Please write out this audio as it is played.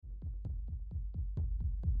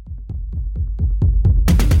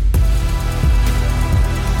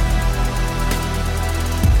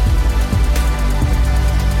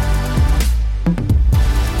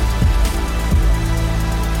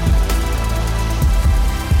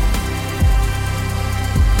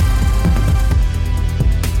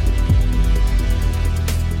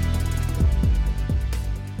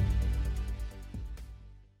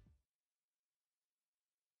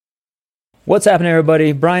What's happening,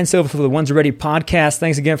 everybody? Brian Silva for the Ones Ready podcast.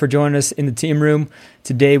 Thanks again for joining us in the team room.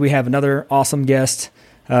 Today we have another awesome guest,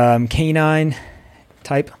 canine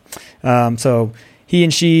type. So he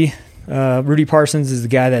and she, Rudy Parsons is the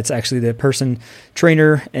guy that's actually the person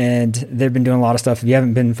trainer, and they've been doing a lot of stuff. If you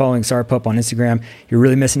haven't been following SARPup on Instagram, you're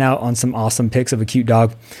really missing out on some awesome pics of a cute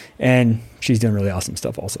dog, and she's doing really awesome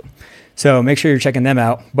stuff also. So make sure you're checking them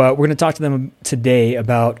out. But we're going to talk to them today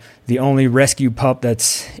about the only rescue pup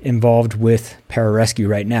that's involved with Pararescue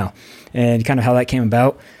right now, and kind of how that came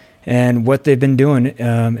about and what they've been doing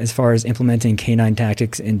as far as implementing canine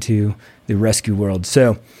tactics into the rescue world.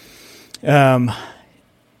 So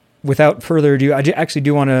without further ado, I actually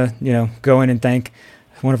do want to go in and thank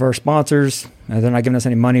one of our sponsors. They're not giving us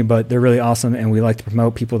any money, but they're really awesome, and we like to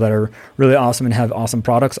promote people that are really awesome and have awesome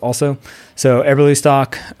products also. So Everly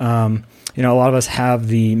Stock, a lot of us have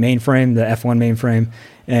the mainframe, the F1 mainframe,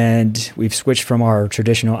 and we've switched from our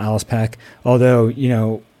traditional Alice pack. Although,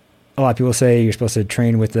 a lot of people say you're supposed to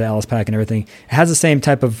train with the Alice pack and everything. It has the same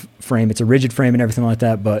type of frame. It's a rigid frame and everything like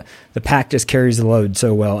that, but the pack just carries the load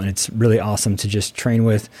so well, and it's really awesome to just train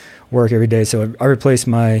with, work every day. So I replaced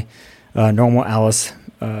my normal Alice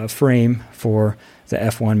frame for the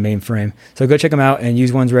F1 mainframe. So go check them out and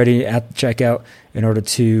use Ones Ready at the checkout in order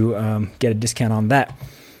to get a discount on that.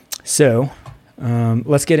 So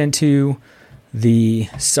let's get into the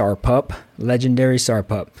SARPup, legendary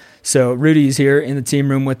SARPup. So Rudy's here in the team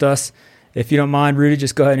room with us. If you don't mind, Rudy,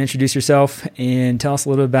 just go ahead and introduce yourself and tell us a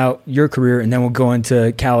little bit about your career, and then we'll go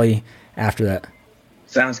into Callie after that.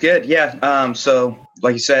 Sounds good. Yeah. So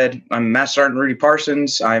like you said, I'm Master Sergeant Rudy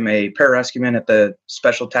Parsons. I'm a pararescueman at the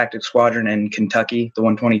Special Tactics Squadron in Kentucky, the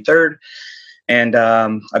 123rd. And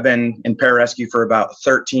I've been in pararescue for about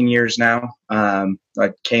 13 years now.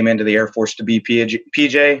 I came into the Air Force to be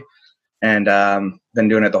PJ, and been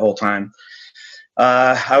doing it the whole time.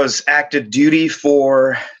 I was active duty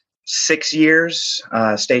for 6 years,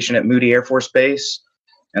 stationed at Moody Air Force Base,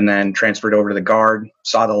 and then transferred over to the Guard,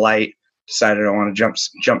 saw the light, decided I want to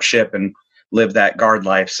jump ship and live that Guard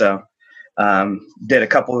life. So did a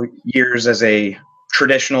couple years as a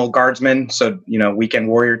traditional guardsman, so weekend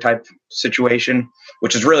warrior type situation,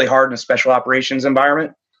 which is really hard in a special operations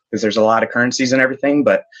environment because there's a lot of currencies and everything,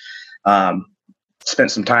 but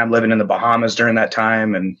spent some time living in the Bahamas during that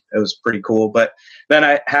time, and it was pretty cool. But then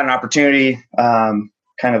I had an opportunity,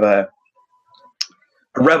 kind of a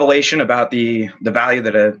revelation about the value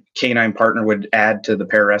that a canine partner would add to the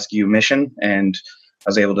pararescue mission, and I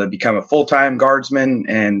was able to become a full-time guardsman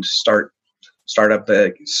and start up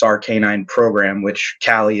the SAR Canine program, which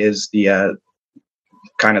Callie is the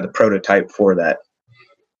kind of the prototype for that.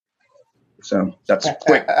 So that's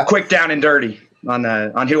quick down and dirty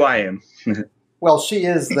on who I am. Well, she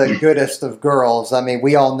is the goodest of girls. I mean,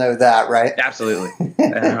 we all know that, right? Absolutely.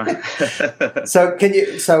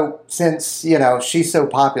 So since, she's so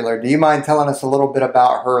popular, do you mind telling us a little bit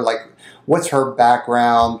about her? Like, what's her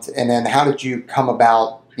background? And then how did you come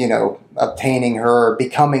about, obtaining her,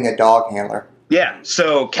 becoming a dog handler? Yeah.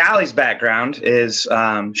 So Callie's background is,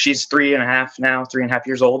 she's 3.5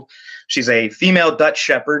 years old. She's a female Dutch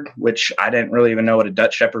Shepherd, which I didn't really even know what a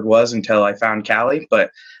Dutch Shepherd was until I found Callie. But,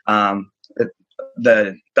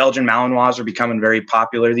 the Belgian Malinois are becoming very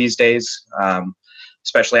popular these days,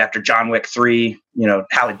 especially after John Wick 3,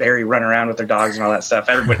 Halle Berry running around with their dogs and all that stuff.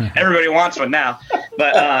 Everybody wants one now,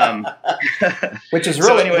 but which is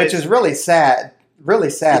really sad,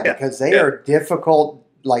 because they are difficult.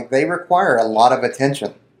 Like, they require a lot of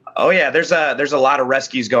attention. Oh yeah, there's a lot of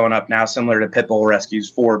rescues going up now, similar to pit bull rescues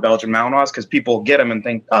for Belgian Malinois, because people get them and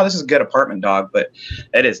think, oh, this is a good apartment dog, but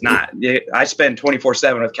it is not. I spend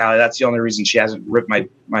 24/7 with Callie. That's the only reason she hasn't ripped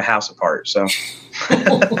my house apart. So,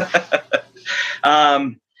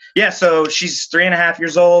 so she's 3.5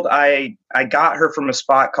 years old. I got her from a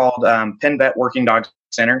spot called Penn Vet Working Dog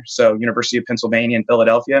Center. So University of Pennsylvania in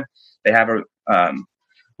Philadelphia, they have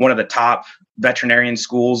one of the top veterinarian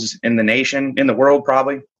schools in the nation, in the world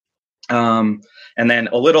probably. And then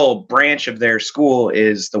a little branch of their school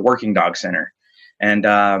is the Working Dog Center. And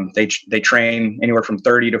they train anywhere from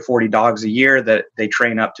 30 to 40 dogs a year that they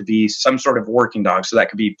train up to be some sort of working dog. So that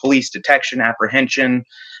could be police detection, apprehension,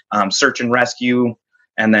 search and rescue.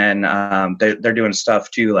 And then they're doing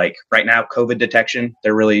stuff too, like right now, COVID detection.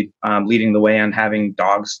 They're really leading the way on having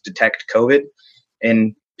dogs detect COVID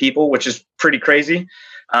in people, which is pretty crazy.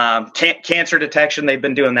 Cancer detection, they've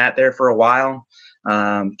been doing that there for a while.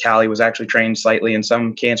 Callie was actually trained slightly in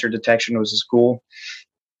some cancer detection, which is cool.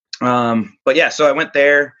 But yeah, so I went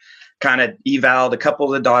there, kind of evaled a couple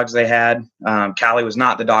of the dogs they had. Callie was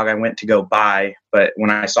not the dog I went to go buy, but when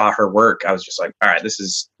I saw her work, I was just like, all right, this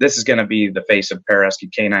is going to be the face of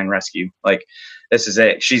pararescue canine rescue. Like, this is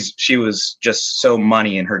it. She was just so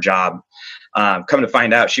money in her job. Come to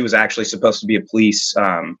find out, she was actually supposed to be a police,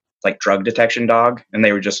 like drug detection dog. And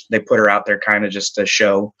they put her out there kind of just to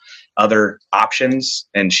show other options.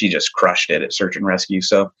 And she just crushed it at search and rescue.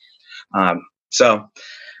 So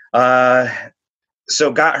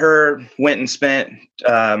got her, went and spent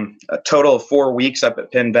a total of 4 weeks up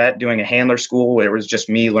at Penn Vet doing a handler school where it was just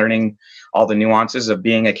me learning all the nuances of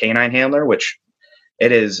being a canine handler, which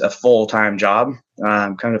it is a full-time job.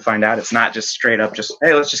 Come to find out, it's not just straight up just,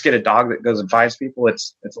 hey, let's just get a dog that goes and finds people.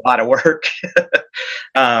 It's a lot of work.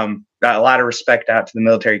 Got a lot of respect out to the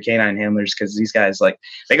military canine handlers, because these guys, like,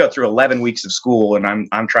 they go through 11 weeks of school, and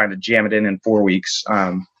I'm trying to jam it in 4 weeks,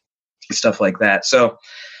 stuff like that. So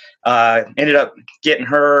ended up getting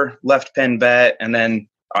her, left Penn Vet, and then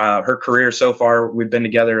her career so far, we've been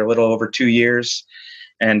together a little over 2 years,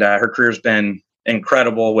 and her career's been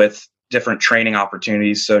incredible with different training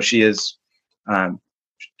opportunities. So she's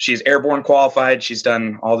airborne qualified. She's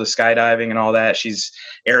done all the skydiving and all that. She's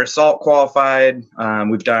air assault qualified.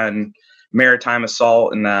 We've done maritime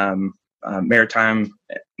assault and maritime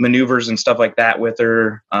maneuvers and stuff like that with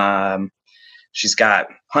her. She's got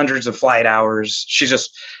hundreds of flight hours. She's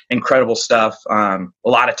just incredible stuff. A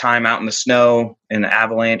lot of time out in the snow in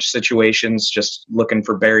avalanche situations, just looking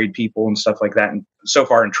for buried people and stuff like that. And so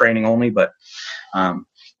far in training only, but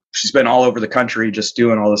she's been all over the country just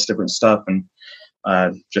doing all this different stuff, and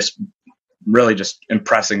just really just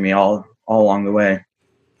impressing me all along the way.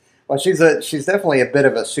 Well, she's definitely a bit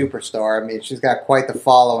of a superstar. I mean, she's got quite the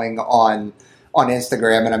following on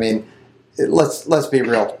Instagram, and I mean, let's be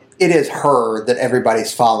real. It is her that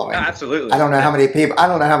everybody's following. Absolutely. I don't know how many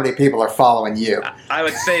people are following you. I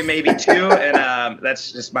would say maybe 2, and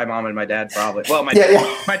that's just my mom and my dad probably. Well, my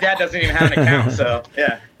dad doesn't even have an account, so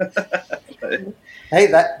yeah. Hey,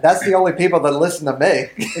 that's the only people that listen to me.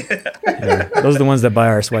 Yeah, those are the ones that buy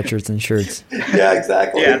our sweatshirts and shirts. Yeah,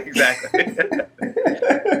 exactly. Yeah, exactly.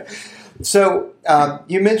 So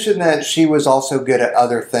you mentioned that she was also good at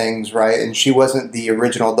other things, right? And she wasn't the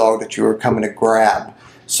original dog that you were coming to grab.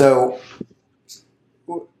 So,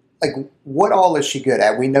 like, what all is she good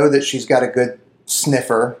at? We know that she's got a good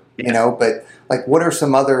sniffer, you know, but, like, what are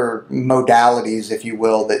some other modalities, if you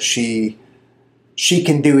will, that she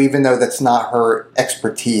can do, even though that's not her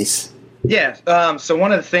expertise? Yeah. So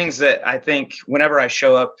one of the things that I think whenever I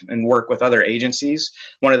show up and work with other agencies,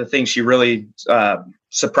 one of the things she really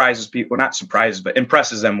surprises people, not surprises, but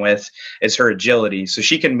impresses them with, is her agility. So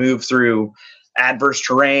she can move through adverse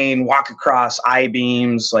terrain, walk across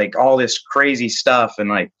I-beams, like all this crazy stuff, and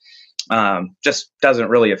like just doesn't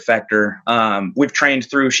really affect her. We've trained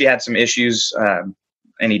through, she had some issues.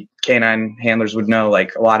 Any canine handlers would know,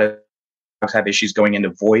 like, a lot of dogs have issues going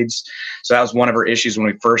into voids. So that was one of her issues when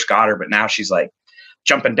we first got her, but now she's like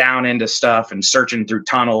jumping down into stuff and searching through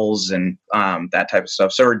tunnels and that type of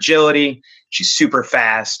stuff. So her agility, she's super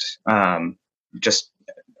fast, just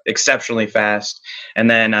exceptionally fast. And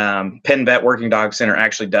then Penn Vet Working Dog Center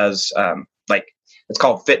actually does like, it's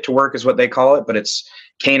called Fit to Work is what they call it, but it's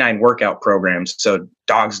canine workout programs. So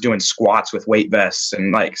dogs doing squats with weight vests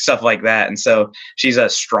and like stuff like that. And so she's a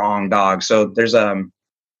strong dog. So there's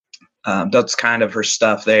that's kind of her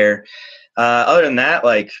stuff there. Other than that,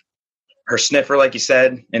 like, her sniffer, like you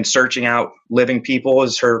said, and searching out living people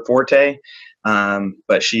is her forte.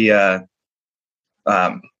 But she, I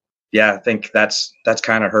think that's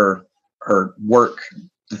kind of her work,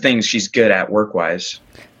 the things she's good at work wise.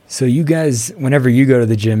 So you guys, whenever you go to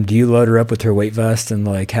the gym, do you load her up with her weight vest and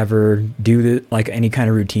like have her do like any kind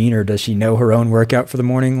of routine, or does she know her own workout for the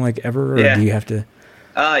morning, like ever, or do you have to?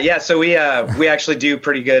 So we actually do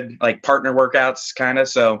pretty good, like, partner workouts kind of.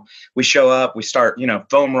 So we show up, we start,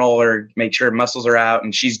 foam roller, make sure muscles are out,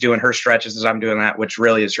 and she's doing her stretches as I'm doing that, which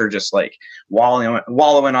really is her just like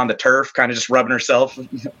wallowing on the turf, kind of just rubbing herself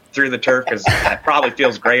through the turf, because that probably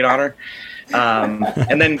feels great on her.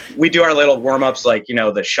 And then we do our little warm-ups, like,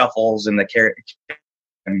 the shuffles and the carrot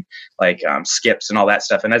and like skips and all that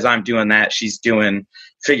stuff. And as I'm doing that, she's doing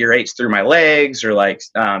figure eights through my legs, or like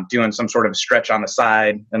doing some sort of stretch on the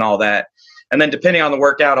side and all that. And then depending on the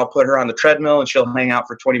workout, I'll put her on the treadmill and she'll hang out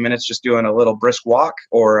for 20 minutes just doing a little brisk walk,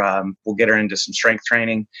 or we'll get her into some strength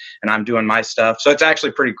training and I'm doing my stuff. So it's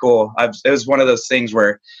actually pretty cool. It was one of those things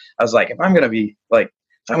where I was like, if I'm going to be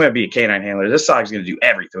a canine handler, this dog's going to do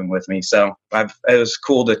everything with me. So it was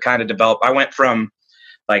cool to kind of develop. I went from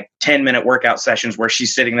like 10-minute workout sessions where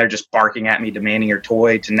she's sitting there just barking at me, demanding her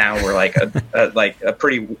toy, to now we're like a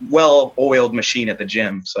pretty well-oiled machine at the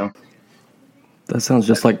gym. So That sounds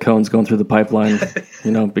just like cones going through the pipeline,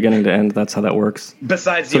 beginning to end. That's how that works.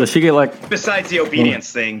 Besides the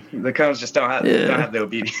obedience thing, the cones just don't have the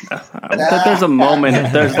obedience. There's a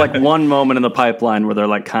moment. There's like one moment in the pipeline where they're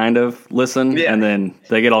like kind of listen, and then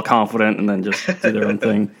they get all confident and then just do their own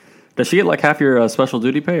thing. Does she get like half your special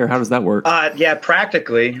duty pay, or how does that work? Yeah,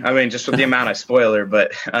 practically. I mean, just with the amount I spoil her,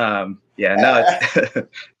 but we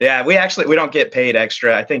don't get paid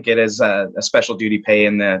extra. I think it is a special duty pay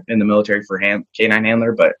in the military for canine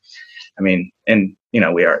handler, but I mean, and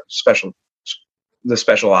we are the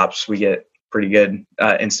special ops, we get pretty good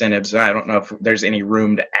incentives, and I don't know if there's any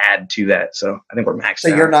room to add to that. So I think we're maxed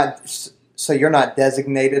out. You're not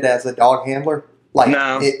designated as a dog handler, like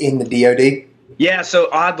no. in the DoD. Yeah, so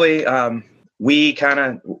oddly, we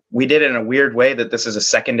did it in a weird way that this is a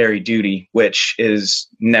secondary duty, which is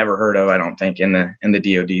never heard of, I don't think, in the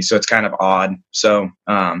DoD. So it's kind of odd. So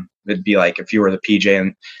it'd be like if you were the PJ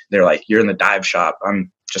and they're like, you're in the dive shop.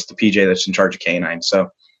 I'm just the PJ that's in charge of canine. So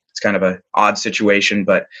it's kind of an odd situation.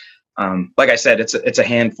 But like I said, it's a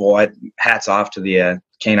handful. Hats off to the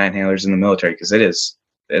canine handlers in the military, because it's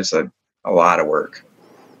a lot of work.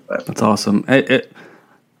 But. That's awesome.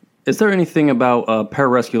 Is there anything about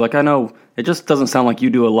pararescue? Like, I know it just doesn't sound like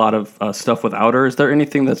you do a lot of stuff without her. Is there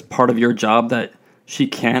anything that's part of your job that she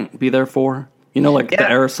can't be there for? The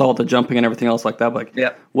air assault, the jumping, and everything else like that. Like,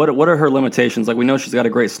 what are her limitations? Like, we know she's got a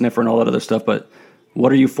great sniffer and all that other stuff, but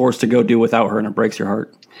what are you forced to go do without her, and it breaks your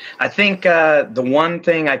heart? I think the one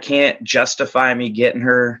thing I can't justify me getting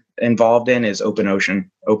her involved in is open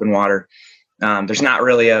ocean, open water. There's not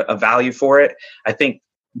really a value for it. I think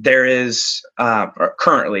there is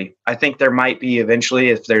currently. I think there might be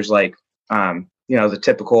eventually, if there's like, the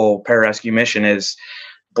typical pararescue mission is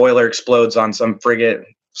boiler explodes on some frigate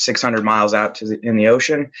 600 miles out in the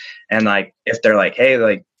ocean. And like, if they're like, hey,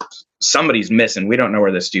 like somebody's missing, we don't know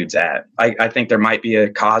where this dude's at. I think there might be a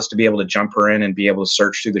cause to be able to jump her in and be able to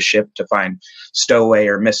search through the ship to find stowaway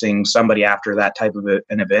or missing somebody after that type of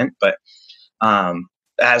an event. But,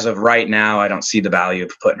 as of right now, I don't see the value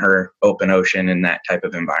of putting her open ocean in that type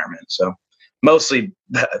of environment. So mostly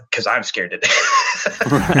because I'm scared to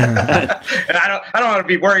death. And I don't want to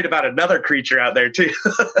be worried about another creature out there too.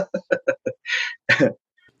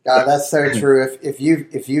 That's so true. If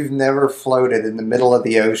you've never floated in the middle of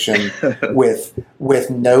the ocean with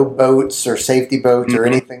no boats or safety boats or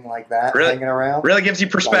anything like that hanging around, really gives you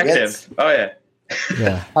perspective. Like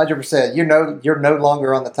yeah, 100%. You're no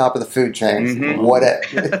longer on the top of the food chain.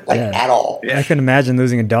 At all. Yeah. I can imagine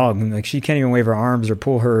losing a dog. Like, she can't even wave her arms or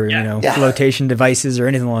pull her, flotation devices or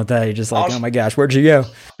anything like that. You're just like, oh my gosh, where'd you go?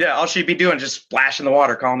 Yeah, all she'd be doing is just splashing the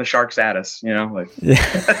water, calling the sharks at us. Keep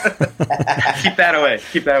that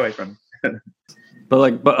away from me.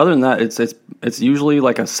 But other than that, it's usually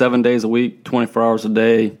like a 7 days a week, 24 hours a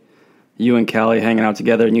day. You and Callie hanging out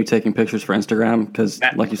together, and you taking pictures for Instagram, because,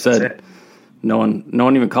 like you said. No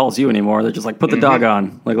one even calls you anymore. They're just like, put the dog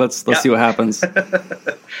on. Like, let's see what happens.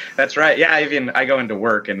 That's right. Yeah, I go into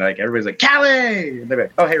work and like everybody's like, Callie, and they're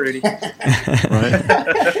like, oh, hey, Rudy.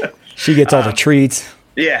 Right. She gets all the treats.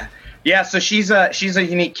 Yeah. So she's a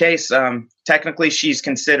unique case. Technically, she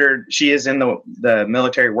is in the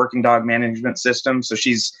military working dog management system. So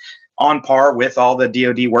she's on par with all the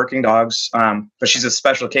DoD working dogs. But she's a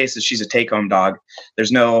special case. She's a take-home dog.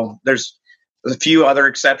 There's a few other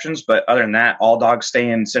exceptions, but other than that, all dogs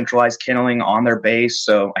stay in centralized kenneling on their base.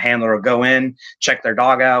 So a handler will go in, check their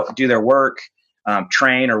dog out, do their work,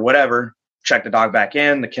 train or whatever, check the dog back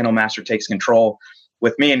in. The kennel master takes control.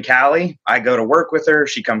 With me and Callie, I go to work with her.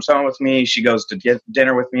 She comes home with me. She goes to get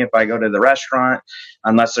dinner with me if I go to the restaurant,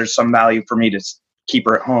 unless there's some value for me to keep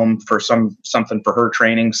her at home for something for her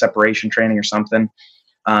training, separation training or something.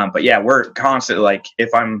 But yeah, we're constantly like,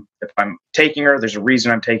 if I'm taking her, there's a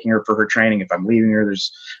reason I'm taking her for her training. If I'm leaving her,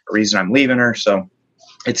 there's a reason I'm leaving her. So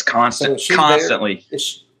it's constantly.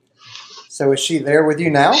 So is she there with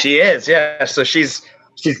you now? She is. Yeah. So she's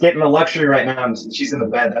getting the luxury right now. And she's in the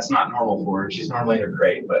bed. That's not normal for her. She's normally in her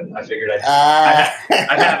crate, but I figured I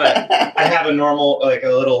have a normal, like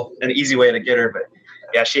an easy way to get her. But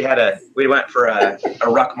yeah, we went for a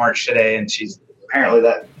ruck march today, and apparently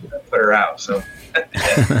that put her out. So.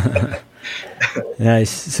 Nice.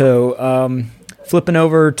 So flipping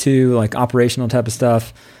over to like operational type of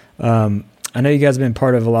stuff, I know you guys have been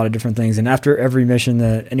part of a lot of different things, and after every mission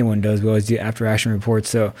that anyone does, we always do after action reports.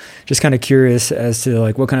 So just kind of curious as to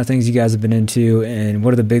like what kind of things you guys have been into and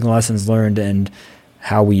what are the big lessons learned and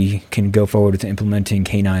how we can go forward with implementing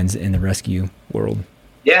canines in the rescue world.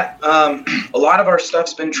 Yeah, a lot of our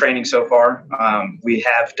stuff's been training so far. We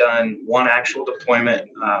have done one actual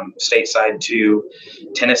deployment stateside to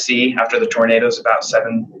Tennessee after the tornadoes about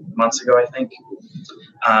 7 months ago, I think.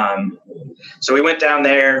 So we went down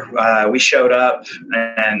there, we showed up,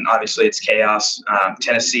 and obviously it's chaos.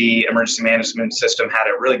 Tennessee emergency management system had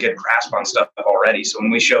a really good grasp on stuff already. So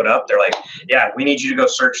when we showed up, they're like, yeah, we need you to go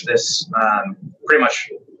search this pretty much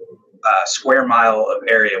square mile of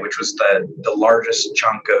area, which was the largest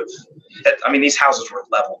chunk of, I mean, these houses were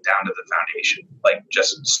leveled down to the foundation, like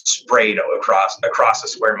just sprayed across a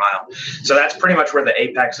square mile. So that's pretty much where the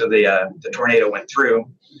apex of the tornado went through.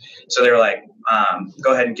 So they were like,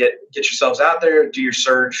 go ahead and get yourselves out there, do your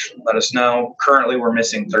search, let us know. Currently, we're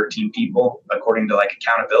missing 13 people according to like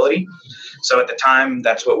accountability. So at the time,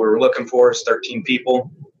 that's what we were looking for, is 13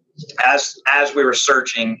 people. As we were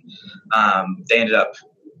searching, they ended up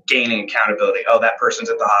gaining accountability. Oh, that person's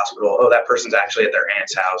at the hospital. Oh, that person's actually at their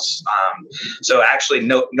aunt's house. So actually,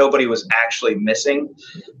 nobody was actually missing.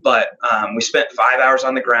 But we spent 5 hours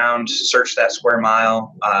on the ground, searched that square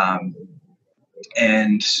mile.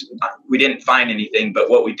 And we didn't find anything, but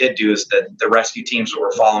what we did do is that the rescue teams that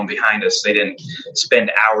were following behind us, they didn't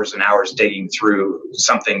spend hours and hours digging through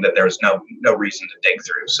something that there was no reason to dig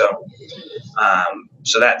through. So,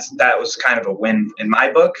 so that was kind of a win in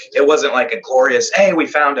my book. It wasn't like a glorious, hey, we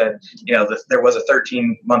found there was a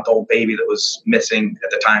 13-month-old baby that was missing at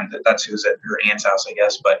the time. That's who was at her aunt's house, I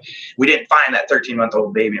guess. But we didn't find that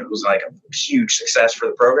 13-month-old baby. It was like a huge success for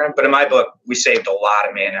the program. But in my book, we saved a lot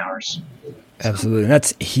of man hours. Absolutely. And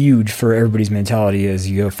that's huge for everybody's mentality as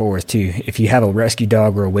you go forward too. If you have a rescue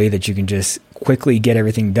dog or a way that you can just quickly get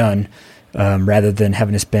everything done, rather than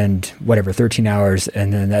having to spend 13 hours,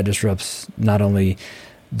 and then that disrupts not only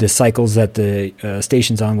the cycles that the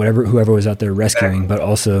station's on, whoever was out there rescuing, but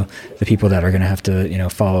also the people that are going to have to,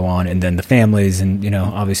 follow on, and then the families. And,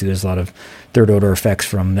 obviously there's a lot of third order effects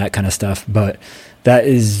from that kind of stuff, but that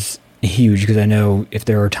is huge, because I know if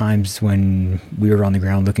there are times when we were on the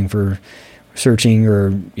ground looking for searching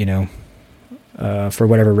or for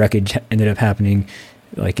whatever wreckage ended up happening,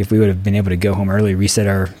 like if we would have been able to go home early, reset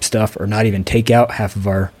our stuff, or not even take out half of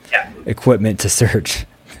our equipment to search,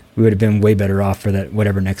 we would have been way better off for that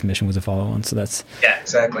whatever next mission was a follow on. So that's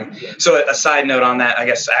exactly. So a side note on that, I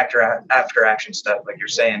guess after action stuff, like you're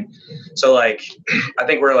saying, so like I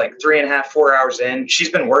think we're like 3.5, 4 hours in. She's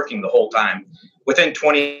been working the whole time. Within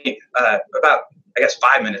 5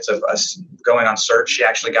 minutes of us going on search, she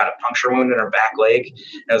actually got a puncture wound in her back leg.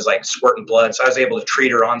 It was like squirting blood. So I was able to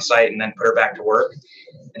treat her on site and then put her back to work.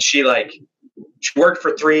 And she worked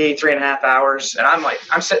for 3.5 hours. And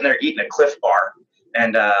I'm sitting there eating a Cliff Bar.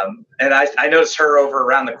 And I noticed her over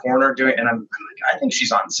around the corner and I'm like, I think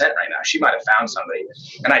she's on scent right now. She might have found somebody.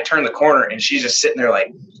 And I turned the corner and she's just sitting there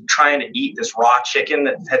like trying to eat this raw chicken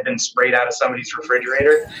that had been sprayed out of somebody's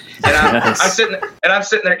refrigerator. And I'm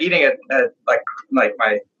sitting there eating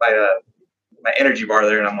my energy bar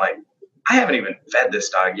there. And I'm like, I haven't even fed this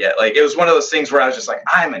dog yet. Like, it was one of those things where I was just like,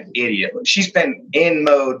 I'm an idiot. Like, she's been in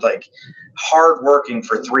mode, like hard working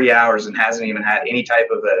for 3 hours and hasn't even had any type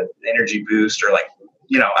of a energy boost, or like,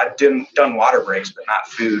 I've done water breaks, but not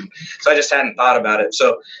food. So I just hadn't thought about it.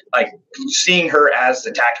 So like seeing her as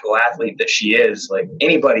the tactical athlete that she is, like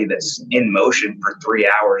anybody that's in motion for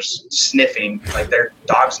 3 hours sniffing, like their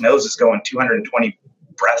dog's nose is going 220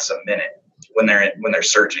 breaths a minute when they're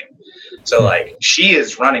searching. So like she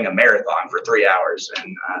is running a marathon for 3 hours.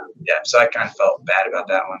 And so I kind of felt bad about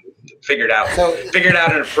that one. Figured out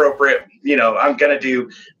an appropriate, I'm going to do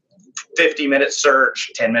 50-minute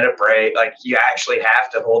search, 10-minute break. Like you actually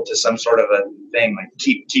have to hold to some sort of a thing, like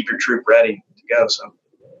keep your troop ready to go. So,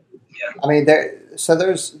 yeah. I mean,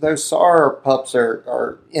 those SAR pups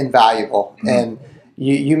are invaluable. Mm-hmm. And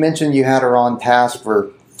you mentioned you had her on task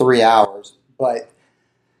for 3 hours, but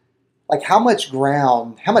like how much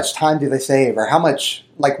time do they save, or how much,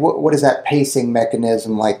 like what is that pacing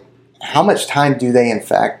mechanism? Like how much time do they in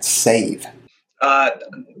fact save? A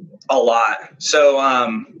lot. So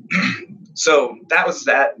that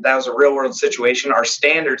was a real world situation. Our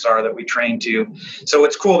standards are that we train to. So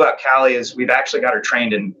what's cool about Callie is we've actually got her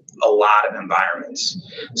trained in a lot of environments.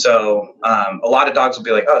 So a lot of dogs will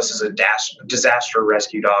be like, oh, this is a disaster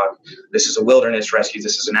rescue dog. This is a wilderness rescue.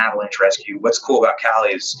 This is an avalanche rescue. What's cool about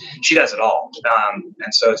Callie is she does it all.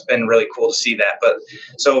 And so it's been really cool to see that. But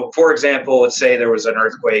so for example, let's say there was an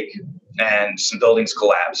earthquake and some buildings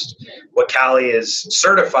collapsed. What Callie is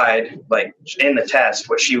certified, like in the test,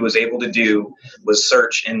 what she was able to do was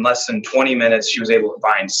search in less than 20 minutes. She was able to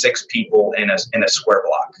find 6 people in a square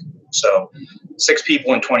block. So 6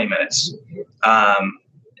 people in 20 minutes.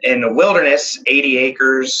 In the wilderness, 80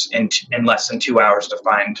 acres in less than 2 hours to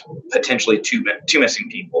find potentially two missing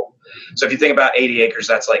people. So if you think about 80 acres,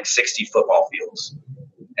 that's like 60 football fields.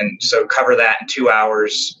 And so cover that in 2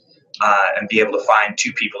 hours. and be able to find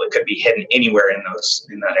two people that could be hidden anywhere in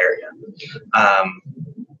that area.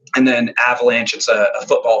 And then Avalanche, it's a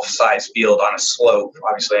football-sized field on a slope,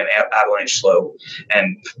 obviously an avalanche slope,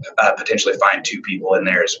 and potentially find two people in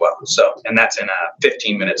there as well. So, and that's in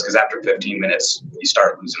 15 minutes, because after 15 minutes, you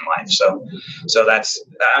start losing life. So that's,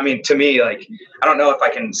 I mean, to me, like, I don't know if I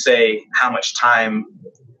can say how much time,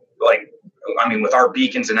 like, I mean, with our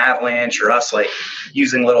beacons and Avalanche, or us, like,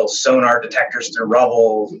 using little sonar detectors through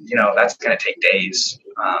rubble, that's going to take days.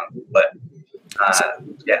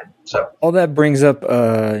 So all that brings up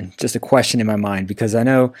just a question in my mind, because I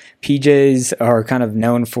know PJs are kind of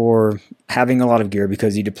known for having a lot of gear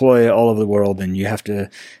because you deploy all over the world and you have to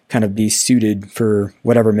kind of be suited for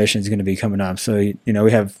whatever mission is going to be coming up. So,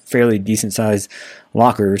 we have fairly decent sized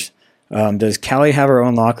lockers. Does Callie have her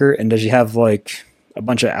own locker, and does she have like a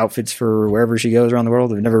bunch of outfits for wherever she goes around the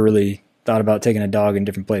world? I've never really thought about taking a dog in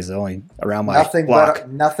different places, only around my block.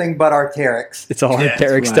 Nothing but Arc'teryx. It's all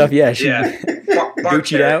Arc'teryx stuff. Yeah.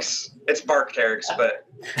 Barc'teryx. It's Barc'teryx, but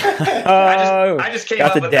I just came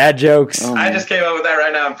got up the with dad that. jokes. I just came up with that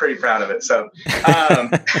right now. I'm pretty proud of it. So,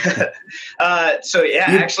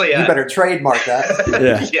 actually, you better trademark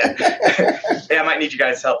that. Yeah, I might need you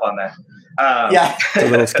guys' help on that. It's a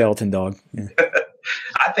little skeleton dog. Yeah.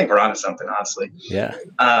 I think we're onto something, honestly. Yeah.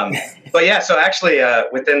 So actually,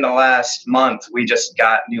 within the last month, we just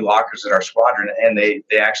got new lockers at our squadron, and they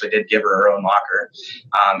actually did give her own locker.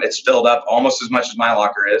 It's filled up almost as much as my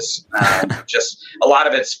locker is. Just a lot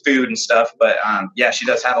of it's food and stuff, but she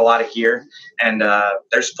does have a lot of gear, and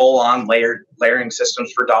there's full-on layering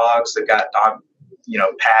systems for dogs. They've got dog,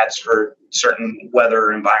 pads for certain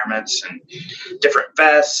weather environments, and different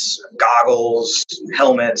vests, goggles,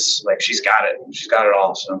 helmets. Like, she's got it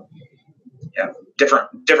all. So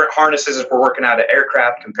different harnesses if we're working out of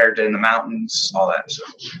aircraft compared to in the mountains, all that. So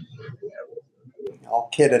all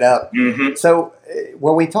kitted up. Mm-hmm. So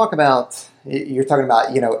when we talk about, you're talking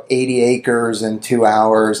about 80 acres in 2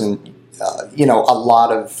 hours, and a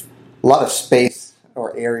lot of space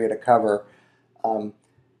or area to cover.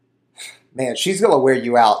 Man, she's going to wear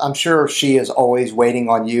you out. I'm sure she is always waiting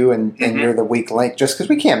on you, and you're the weak link, just because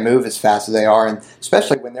we can't move as fast as they are, and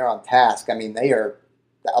especially when they're on task. I mean, they are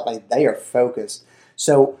focused.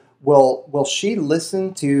 So will she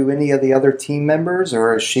listen to any of the other team members,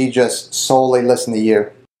 or is she just solely listen to you?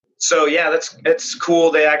 So it's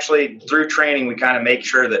cool. They actually, through training, we kind of make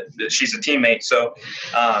sure that she's a teammate. So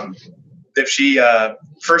if she,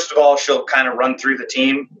 first of all, she'll kind of run through the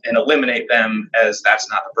team and eliminate them as that's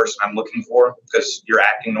not the person I'm looking for, because you're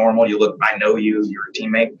acting normal. I know you're a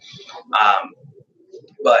teammate.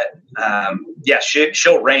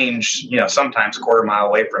 She'll range, sometimes a quarter mile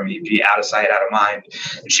away from you, be out of sight, out of mind.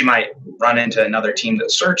 And she might run into another team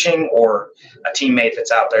that's searching, or a teammate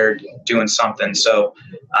that's out there doing something. So,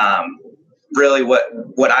 really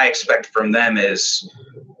what I expect from them is,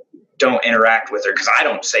 don't interact with her, because I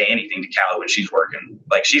don't say anything to Callie when she's working.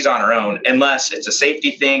 Like, she's on her own, unless it's a safety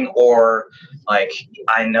thing, or like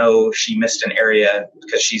I know she missed an area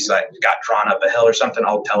because she's like got drawn up a hill or something.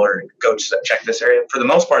 I'll tell her, go check this area. For the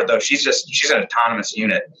most part, though, she's an autonomous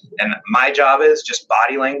unit, and my job is just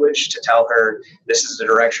body language to tell her this is the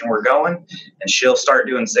direction we're going, and she'll start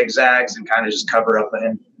doing zigzags and kind of just cover up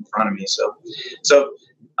in front of me. So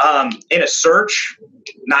in a search,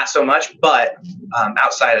 not so much, but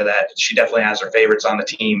outside of that, she definitely has her favorites on the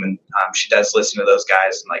team, and she does listen to those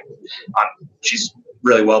guys, and she's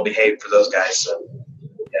really well behaved for those guys. So,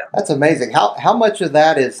 yeah, that's amazing. How much of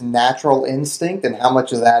that is natural instinct, and how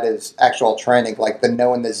much of that is actual training, like the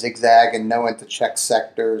knowing the zigzag and knowing to check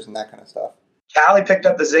sectors and that kind of stuff? Callie picked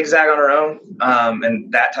up the zigzag on her own,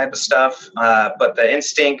 and that type of stuff. But the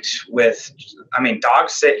instinct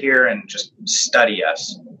dogs sit here and just study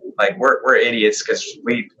us. Like, we're idiots, because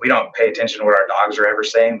we don't pay attention to what our dogs are ever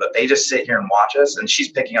saying, but they just sit here and watch us, and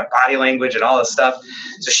she's picking up body language and all this stuff.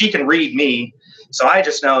 So she can read me. So I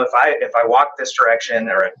just know if I walk this direction,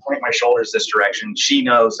 or I point my shoulders this direction, she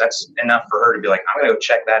knows that's enough for her to be like, I'm going to go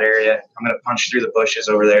check that area. I'm going to punch through the bushes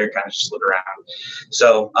over there, kind of just look around.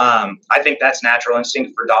 So I think that's natural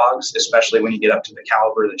instinct for dogs, especially when you get up to the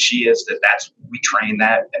caliber that she is, we train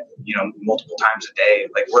that, multiple times a day.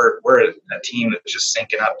 Like, we're a team that's just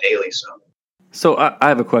syncing up daily. So I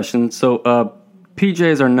have a question. So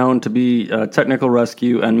PJs are known to be technical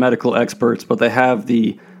rescue and medical experts, but they have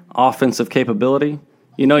the offensive capability.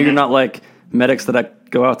 You're not like medics that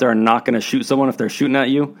go out there and not going to shoot someone if they're shooting at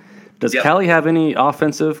you. Does Callie have any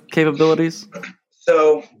offensive capabilities?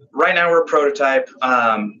 So right now we're a prototype.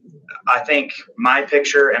 I think my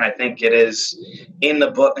picture, and I think it is in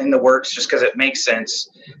the works, just because it makes sense.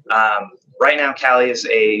 Right now, Callie is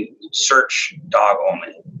a search dog only.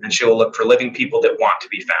 and she will look for living people that want to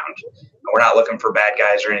be found. We're not looking for bad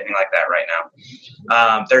guys or anything like that right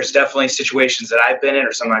now. There's definitely situations that I've been in,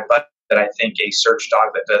 or some of my buddies, that I think a search dog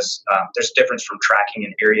that does, there's a difference from tracking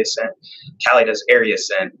and area scent. Callie does area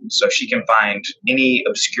scent, so she can find any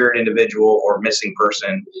obscured individual or missing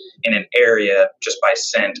person in an area just by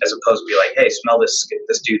scent, as opposed to be like, hey, smell this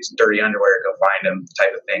dude's dirty underwear, go find him,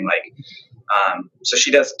 type of thing. Like, so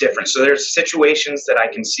she does different. So there's situations that I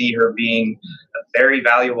can see her being a very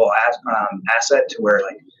valuable asset, to where,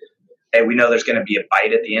 like, hey, we know there's going to be a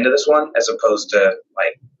bite at the end of this one, as opposed to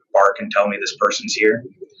like bark and tell me this person's here.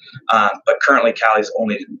 But currently Callie's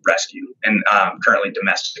only rescue, and currently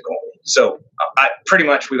domestic only. So pretty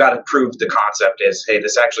much we got to prove the concept is, hey,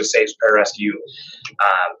 this actually saves pararescue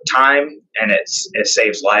time, and it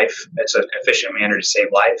saves life. It's an efficient manner to save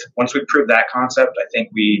life. Once we prove that concept, I think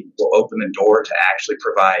we will open the door to actually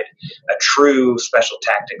provide a true special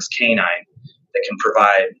tactics canine that can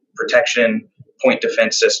provide protection, point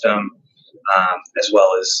defense system, as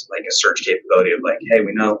well as like a search capability of like, hey,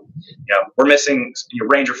 we know, we're missing, your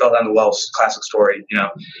ranger fell down the well, classic story,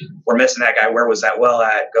 we're missing that guy. Where was that well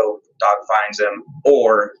at? Go, dog finds him.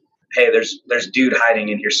 Or, hey, there's dude hiding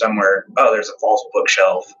in here somewhere. Oh, there's a false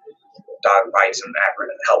bookshelf. Dog bites and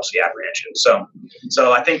helps the apprehension.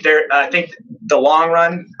 So I think the long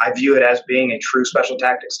run, I view it as being a true special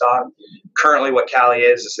tactics dog. Currently what Callie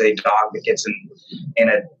is a dog that gets in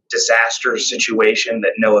a disaster situation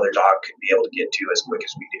that no other dog could be able to get to as quick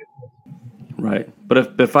as we do. Right.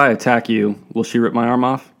 But if I attack you, will she rip my arm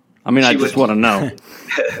off? I mean, I just want to know.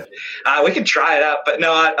 We could try it out, but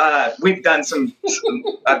no, we've done some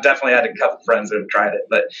I've definitely had a couple friends that have tried it,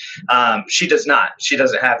 but she does not. She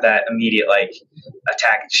doesn't have that immediate like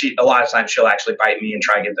attack. A lot of times she'll actually bite me and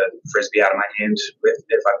try to get the frisbee out of my hand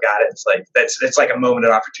if I've got it. It's like it's like a moment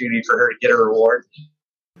of opportunity for her to get her reward.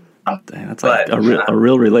 Dang, that's like a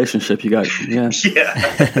real relationship you got. Yeah.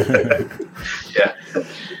 Yeah.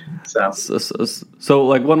 Yeah. So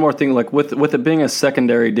like one more thing, like with it being a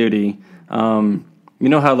secondary duty, you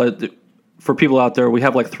know how like for people out there, we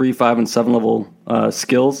have like 3, 5, and 7 level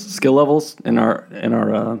skill levels in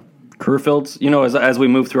our career fields. As we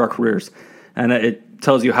move through our careers, and it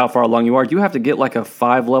tells you how far along you are. Do you have to get like a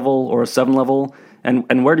 5 level or a 7 level,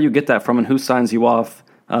 and where do you get that from, and who signs you off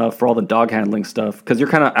for all the dog handling stuff? Because you're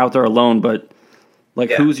kind of out there alone, but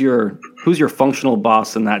like who's your functional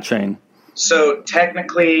boss in that chain? So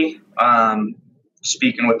technically,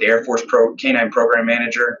 speaking with the Air Force Canine Program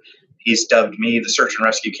Manager, he's dubbed me the Search and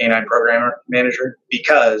Rescue Canine Program Manager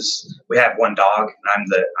because we have one dog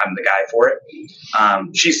and I'm the guy for it.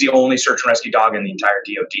 She's the only search and rescue dog in the entire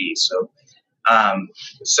DoD.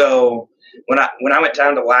 So when I went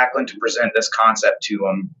down to Lackland to present this concept to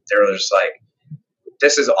them, they were just like,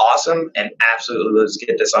 "This is awesome, and absolutely let's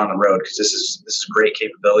get this on the road because this is great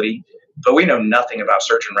capability." But we know nothing about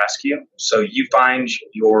search and rescue. So you find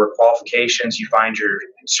your qualifications, you find your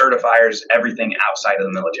certifiers, everything outside of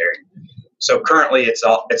the military. So currently it's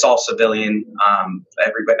all civilian.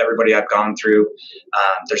 Everybody I've gone through,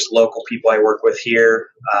 there's local people I work with here.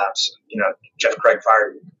 Jeff Craig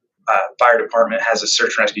Fire Department has a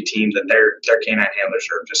search and rescue team that their canine handlers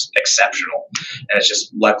are just exceptional. And it's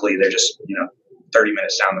just, luckily they're just, 30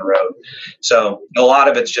 minutes down the road. So a lot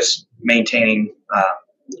of it's just maintaining,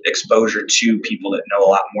 exposure to people that know a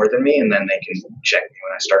lot more than me, and then they can check me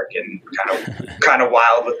when I start getting kind of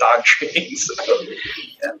wild with dog training. So,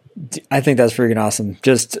 yeah. I think that's freaking awesome.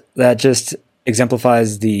 Just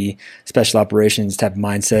exemplifies the special operations type of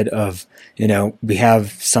mindset of, we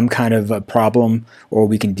have some kind of a problem or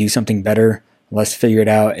we can do something better. Let's figure it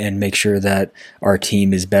out and make sure that our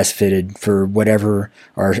team is best fitted for whatever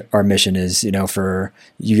our mission is. For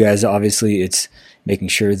you guys, obviously it's making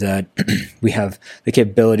sure that we have the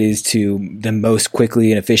capabilities to the most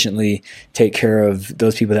quickly and efficiently take care of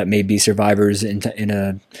those people that may be survivors in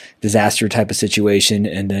a disaster type of situation.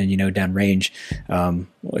 And then, downrange,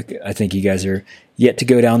 I think you guys are yet to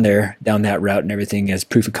go down that route and everything as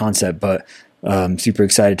proof of concept, but super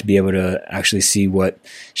excited to be able to actually see what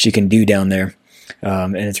she can do down there.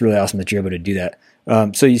 And it's really awesome that you're able to do that.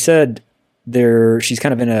 So you said she's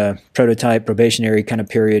kind of in a probationary kind of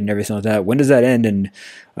period and everything like that. When does that end? And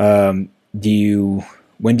when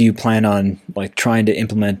do you plan on like trying to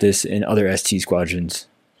implement this in other ST squadrons?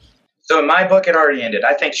 So in my book, it already ended.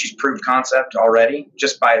 I think she's proved concept already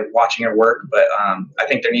just by watching her work. But I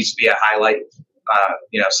think there needs to be a highlight,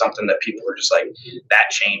 something that people were just like, that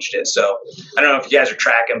changed it. So I don't know if you guys are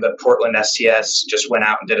tracking, but Portland STS just went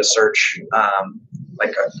out and did a search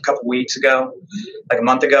like a couple weeks ago, like a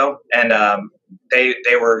month ago. And they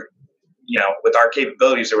were, with our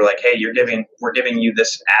capabilities, they were like, hey, we're giving you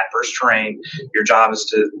this adverse terrain. Your job is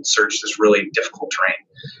to search this really difficult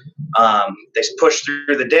terrain. They pushed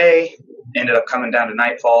through the day, ended up coming down to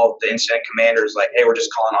nightfall. The incident commander was like, hey, we're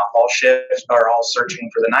just calling off all shifts or all searching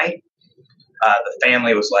for the night. The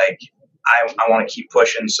family was like, I want to keep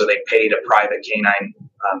pushing. So they paid a private canine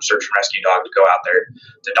search and rescue dog to go out there.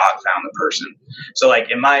 The dog found the person. So like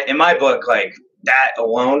in my book, like that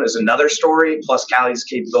alone is another story, plus Callie's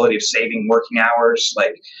capability of saving working hours.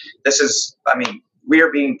 Like we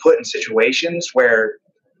are being put in situations where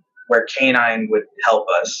canine would help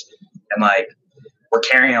us, and like we're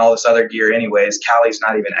carrying all this other gear anyways. Callie's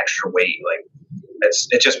not even extra weight. Like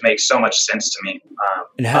it just makes so much sense to me.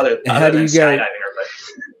 How do you guys?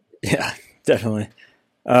 Yeah, definitely.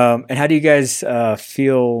 And how do you guys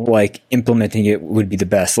feel like implementing it would be the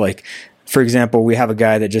best? Like, for example, we have a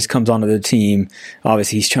guy that just comes onto the team.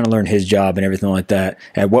 Obviously, he's trying to learn his job and everything like that.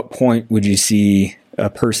 At what point would you see a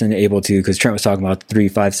person able to, because Trent was talking about the 3,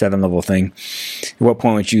 5, 7 level thing, at what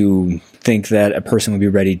point would you think that a person would be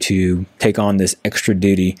ready to take on this extra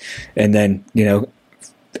duty? And then,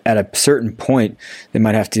 at a certain point, they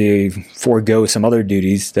might have to forego some other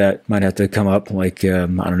duties that might have to come up, like, I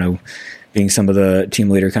don't know, being some of the team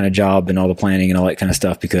leader kind of job and all the planning and all that kind of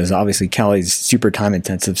stuff, because obviously Callie's super time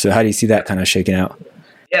intensive. So how do you see that kind of shaking out?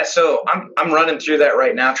 Yeah, so I'm running through that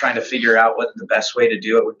right now, trying to figure out what the best way to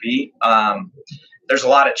do it would be. There's a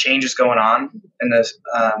lot of changes going on in this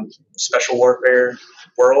special warfare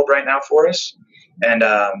world right now for us. And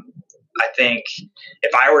I think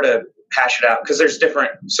if I were to hash it out, because there's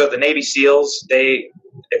different, so the Navy SEALs,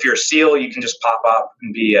 if you're a SEAL, you can just pop up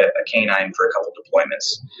and be a canine for a couple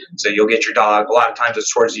deployments. So you'll get your dog. A lot of times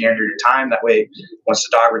it's towards the end of your time. That way, once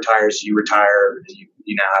the dog retires, you retire.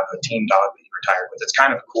 You now have a team dog that you retire with. It's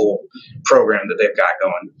kind of a cool program that they've got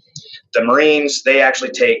going. The Marines, they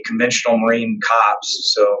actually take conventional Marine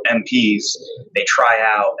cops, so MPs, they try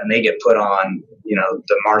out and they get put on,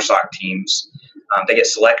 the MARSOC teams. They get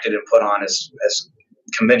selected and put on as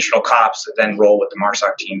conventional cops that then roll with the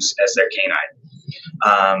MARSOC teams as their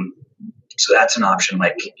canine. So that's an option.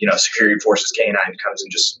 Like, Security Forces Canine comes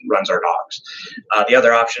and just runs our dogs. The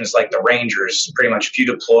other option is like the Rangers. Pretty much if you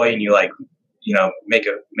deploy and you make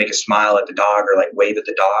a smile at the dog or like wave at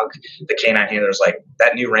the dog, the canine handler's like,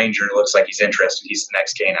 that new Ranger looks like he's interested. He's the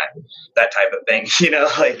next canine, that type of thing,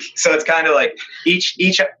 so it's kind of like each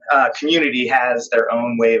community has their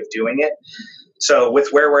own way of doing it. So with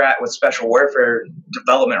where we're at with special warfare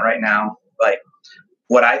development right now, like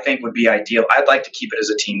what I think would be ideal, I'd like to keep it as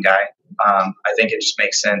a team guy. I think it just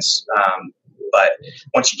makes sense. But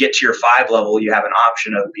once you get to your 5 level, you have an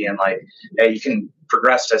option of being like, hey, you can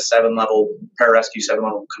progress to 7 level pararescue, 7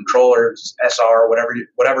 level controller, SR,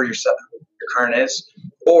 whatever your current is,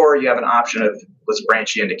 or you have an option of let's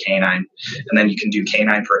branch you into canine, and then you can do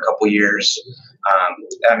canine for a couple years.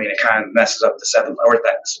 It kind of messes up the 7, or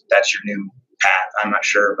that's your new path. I'm not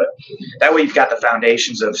sure, but that way you've got the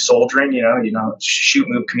foundations of soldiering. Shoot,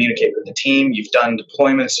 move, communicate with the team. You've done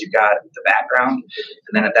deployments. You've got the background,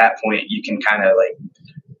 and then at that point you can kind of like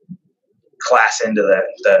class into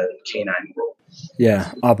the canine world.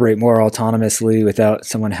 Yeah, operate more autonomously without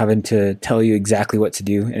someone having to tell you exactly what to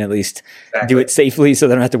do, and at least do it safely, so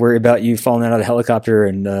they don't have to worry about you falling out of the helicopter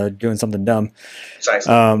and doing something dumb.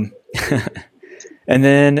 Precisely. And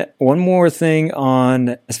then one more thing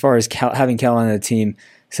on as far as having Cal on the team.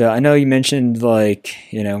 So I know you mentioned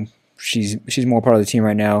she's more part of the team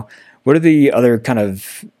right now. What are the other kind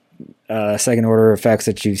of second order effects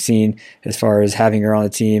that you've seen as far as having her on the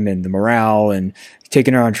team and the morale and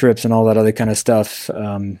taking her on trips and all that other kind of stuff?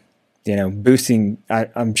 Boosting.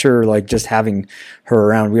 I'm sure like just having her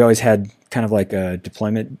around. We always had kind of like a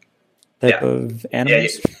deployment type of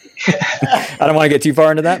animals. Yeah. I don't want to get too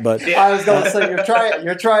far into that, but I was going to say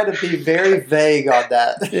you're trying to be very vague on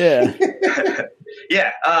that. Yeah.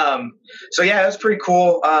 Yeah. So yeah, it was pretty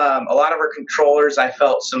cool. A lot of her controllers, I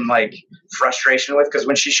felt some like frustration with, because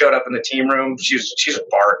when she showed up in the team room, she's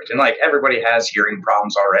barked, and like everybody has hearing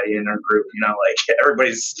problems already in her group. Like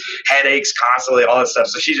everybody's headaches constantly, all this stuff.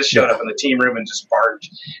 So she just showed up in the team room and just barked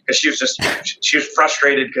because she was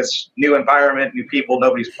frustrated because new environment, new people,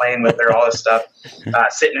 nobody's playing with her, all this stuff,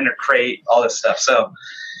 sitting in her crate, all this stuff. So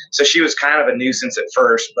she was kind of a nuisance at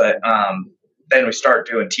first, but then we start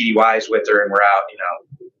doing TDYs with her, and we're out,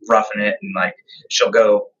 roughing it, and like she'll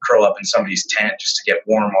go curl up in somebody's tent just to get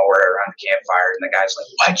warm while we're around the campfire, and the guy's like,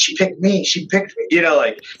 "Why'd she pick me? She picked me,"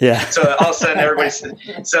 Yeah. So all of a sudden everybody's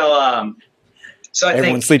So I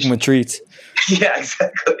everyone's sleeping with treats. Yeah,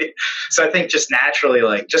 exactly. So I think just naturally,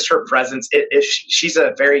 like just her presence, she's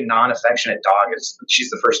a very non-affectionate dog. She's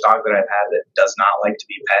the first dog that I've had that does not like to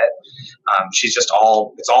be pet. She's just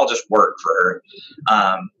it's all just work for her.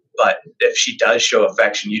 But if she does show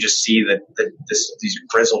affection, you just see that these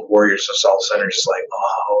grizzled warriors just all of a sudden are just like,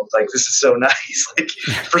 oh, like this is so nice. Like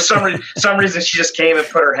for some reason, she just came and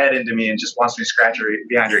put her head into me and just wants me to scratch her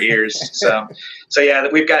behind her ears. So yeah,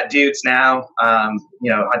 we've got dudes now.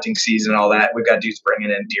 Hunting season and all that. We've got dudes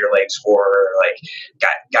bringing in deer legs for her. Like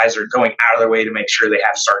guys are going out of their way to make sure they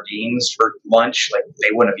have sardines for lunch. Like they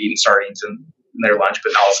wouldn't have eaten sardines in their lunch,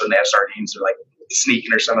 but all of a sudden they have sardines. They're like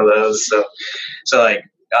sneaking or some of those. So like.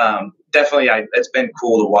 Definitely, it's been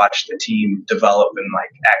cool to watch the team develop and like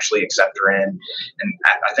actually accept her in. And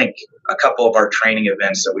I think a couple of our training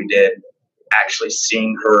events that we did, actually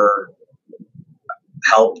seeing her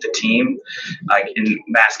help the team, like in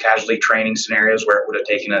mass casualty training scenarios where it would have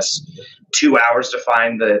taken us 2 hours to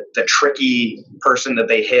find the tricky person that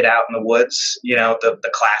they hid out in the woods.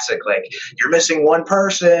 The classic, like you're missing one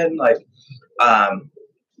person. Like the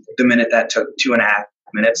minute that took 2.5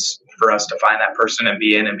 minutes for us to find that person and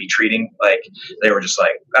be in and be treating, like they were just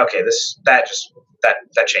like, okay, that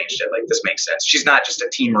changed it. Like this makes sense. She's not just a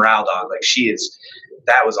team morale dog. Like she is.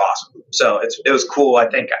 That was awesome. So it was cool. I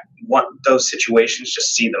think those situations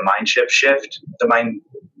just see the mind shift. The mind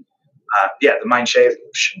shift.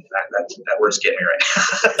 That word's getting me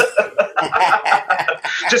right.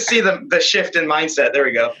 Just see the shift in mindset. There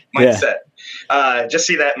we go. Mindset. Yeah. Just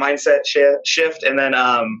see that mindset shift, and then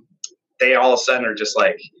they all of a sudden are just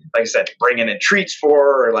like I said, bringing in treats for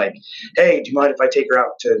her, or like, hey, do you mind if I take her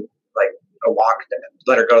out to like a walk,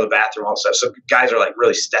 let her go to the bathroom, all stuff. So guys are like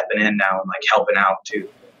really stepping in now and like helping out too,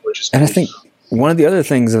 which is cool. And I think one of the other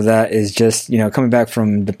things of that is just, coming back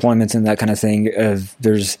from deployments and that kind of thing,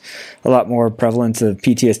 there's a lot more prevalence of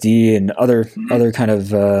PTSD and other kind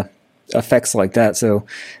of effects like that. So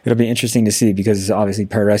it'll be interesting to see, because obviously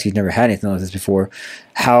pararescue's never had anything like this before,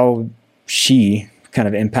 how she kind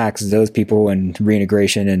of impacts those people and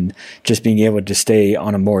reintegration and just being able to stay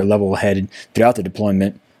on a more level head throughout the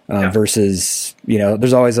deployment. Versus,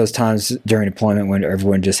 there's always those times during deployment when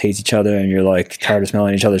everyone just hates each other and you're like tired of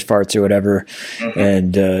smelling each other's farts or whatever,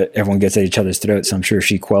 and everyone gets at each other's throats. So I'm sure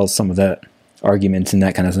she quells some of that arguments and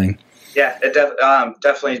that kind of thing. Yeah, it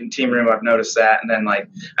definitely in team room I've noticed that. And then like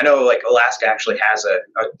I know like Alaska actually has a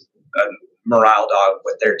morale dog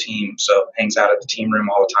with their team, so hangs out at the team room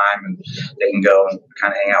all the time, and they can go and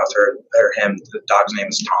kind of hang out with her or him. The dog's name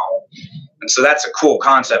is Tom. And so that's a cool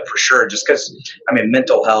concept for sure, just because,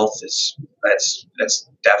 mental health that's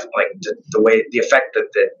definitely like the effect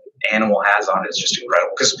that the animal has on it is just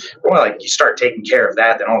incredible. Because like you start taking care of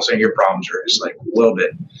that, then all of a sudden your problems are just like a little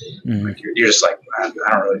bit, like you're just like, I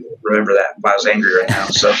don't really remember that if I was angry right now.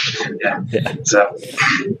 So, yeah. So.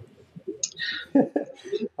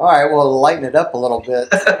 All right, well, lighten it up a little bit.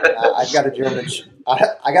 I've got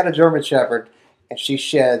I got a German Shepherd, and she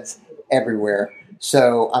sheds everywhere.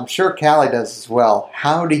 So I'm sure Callie does as well.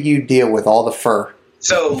 How do you deal with all the fur?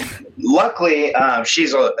 So luckily,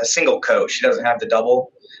 she's a single coat. She doesn't have the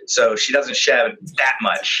double, so she doesn't shed that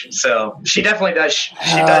much. So she definitely does. She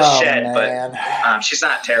does shed, man. But she's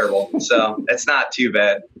not terrible. So it's not too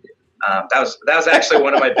bad. That was actually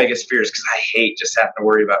one of my biggest fears, because I hate just having to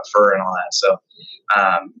worry about fur and all that. So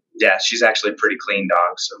she's actually a pretty clean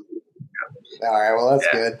dog. So. All right, well, that's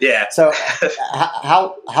good. Yeah. So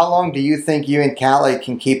how long do you think you and Callie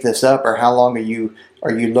can keep this up, or how long are you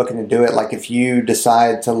looking to do it? Like if you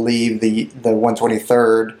decide to leave the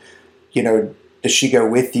 123rd, does she go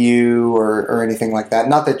with you or anything like that?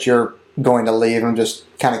 Not that you're going to leave. I'm just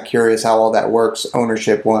kind of curious how all that works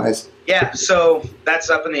ownership-wise. Yeah, so that's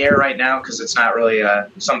up in the air right now because it's not really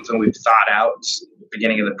something we've thought out. It's the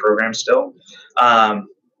beginning of the program still.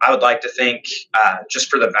 I would like to think, just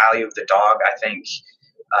for the value of the dog, I think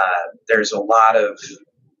there's a lot of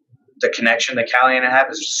the connection that Callie and I have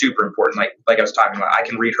is super important. Like I was talking about, I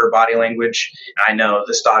can read her body language, and I know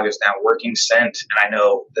this dog is now working scent, and I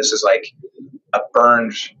know this is like a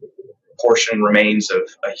burned portion remains of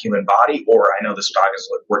a human body, or I know this dog is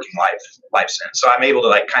like working life scent. So I'm able to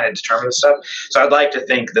like kind of determine this stuff. So I'd like to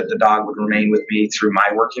think that the dog would remain with me through my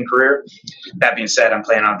working career. That being said, I'm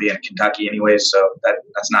planning on being in Kentucky anyways, so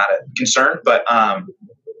that's not a concern. But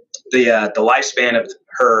the lifespan of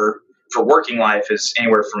her for working life is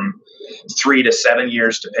anywhere from 3 to 7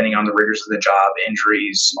 years, depending on the rigors of the job,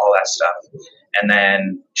 injuries, all that stuff. And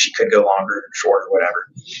then she could go longer, shorter, whatever.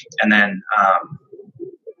 And then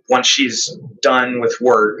once she's done with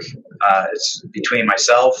work, it's between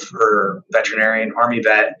myself, her veterinarian, Army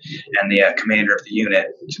vet, and the commander of the unit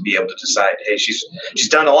to be able to decide, hey, she's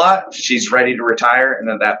done a lot, she's ready to retire, and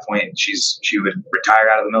at that point she would retire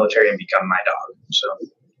out of the military and become my dog. So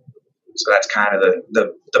that's kind of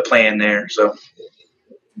the plan there. So,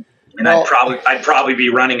 and I'd probably be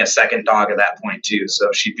running a second dog at that point too.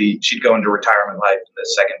 So she'd go into retirement life, and the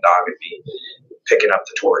second dog would be picking up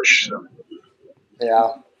the torch. So. Yeah.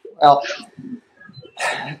 Well,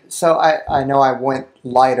 so I know I went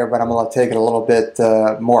lighter, but I'm going to take it a little bit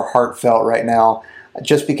more heartfelt right now,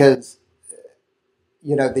 just because,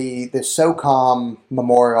 you know, the SOCOM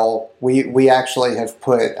memorial, we actually have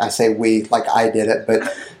put, I say we, like I did it, but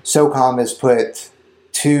SOCOM has put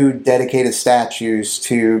 2 dedicated statues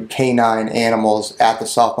to canine animals at the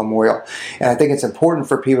SOF Memorial. And I think it's important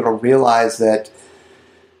for people to realize that,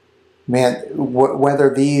 man,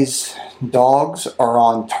 whether these dogs are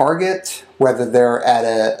on target, whether they're at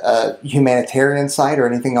a humanitarian site or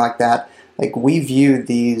anything like that, like, we view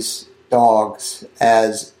these dogs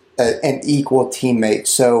as an equal teammate.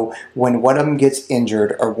 So when one of them gets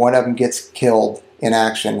injured or one of them gets killed in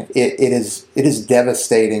action, it is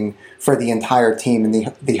devastating for the entire team,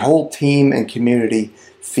 and the whole team and community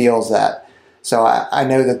feels that. So I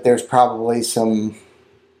know that there's probably some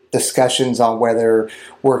discussions on whether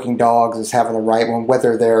working dogs is having the right one,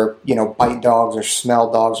 whether they're, you know, bite dogs or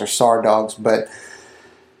smell dogs or SAR dogs, but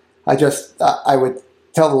I would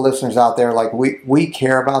tell the listeners out there, like, we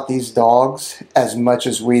care about these dogs as much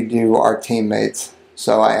as we do our teammates.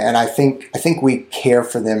 So I think we care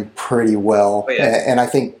for them pretty well. Oh, yeah. And I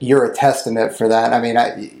think you're a testament for that. I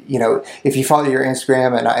mean, you know, if you follow your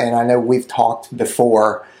Instagram, and I know we've talked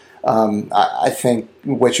before, I think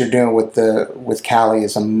what you're doing with Callie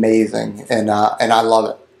is amazing, and I love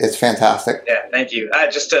it. It's fantastic. Yeah, thank you.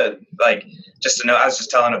 Just to know, I was just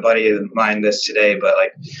telling a buddy of mine this today, but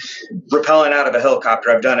like, rappelling out of a helicopter,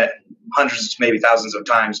 I've done it hundreds, maybe thousands of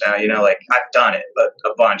times now. You know, like, I've done it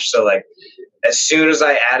a bunch. So like, as soon as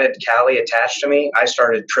I added Callie attached to me, I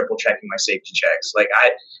started triple checking my safety checks. Like,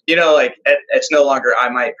 it's no longer I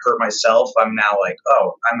might hurt myself. I'm now like,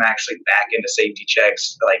 oh, I'm actually back into safety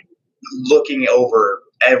checks, like looking over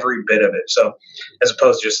every bit of it. So as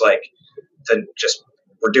opposed to just like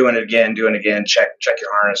we're doing it again, check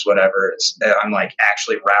your harness, whatever. I'm like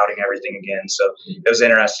actually routing everything again. So it was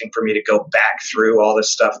interesting for me to go back through all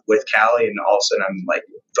this stuff with Callie, and all of a sudden I'm like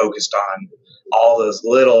focused on all those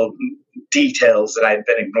little details that I'd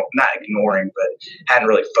been not ignoring, but hadn't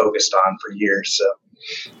really focused on for years. So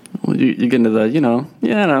well, you get into the,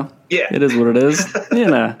 yeah, it is what it is.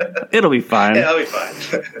 It'll be fine. Yeah, it'll be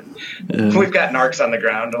fine. We've got narcs on the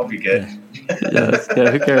ground. It'll be good.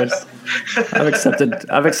 Yeah, who cares?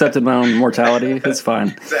 I've accepted my own mortality. It's fine.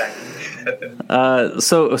 Exactly.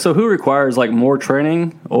 So who requires like more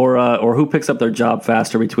training, or who picks up their job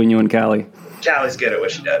faster between you and Callie? Callie's good at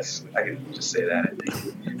what she does. I can just say that, I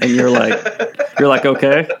think. And you're like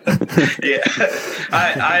okay. Yeah,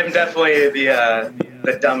 I'm definitely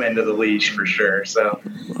the dumb end of the leash for sure. So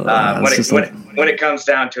when it comes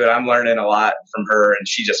down to it, I'm learning a lot from her, and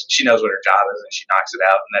she knows what her job is, and she knocks it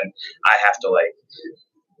out. And then I have to like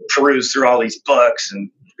peruse through all these books and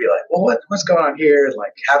be like, well, what's going on here?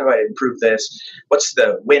 Like, how do I improve this? What's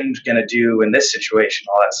the wind going to do in this situation?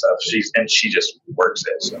 All that stuff. She just works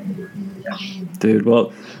it. So, yeah. Dude,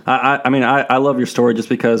 well, I love your story just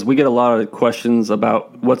because we get a lot of questions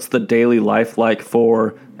about what's the daily life like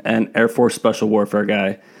for an Air Force Special Warfare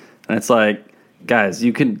guy. And it's like, guys,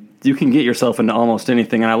 you can get yourself into almost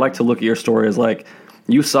anything. And I like to look at your story as like,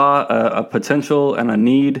 you saw a potential and a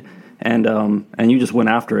need, and you just went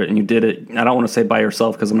after it and you did it. I don't want to say by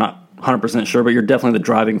yourself because I'm not 100% sure, but you're definitely the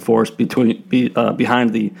driving force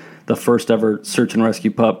behind the first ever search and rescue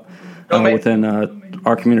pup within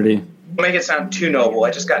our community. Don't make it sound too noble.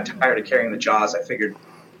 I just got tired of carrying the jaws. I figured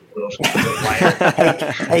a little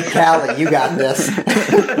lighter. Hey, Callie, you got this.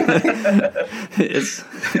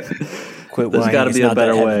 Quit There's got to be a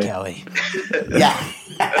better way. Callie. Yeah.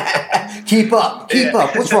 Keep up.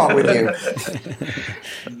 What's wrong with you?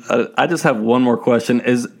 I just have one more question.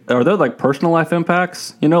 Are there like personal life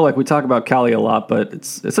impacts? Like we talk about Callie a lot, but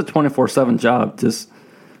it's a 24/7 job.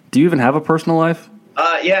 Do you even have a personal life?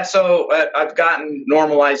 Yeah, so I've gotten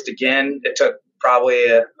normalized again. It took probably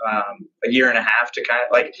a year and a half to kind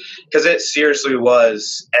of like, because it seriously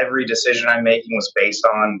was, every decision I'm making was based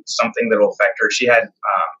on something that will affect her. She had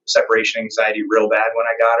separation anxiety real bad when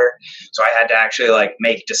I got her. So I had to actually like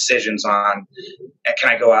make decisions on,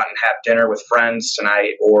 can I go out and have dinner with friends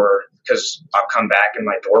tonight, or because I'll come back and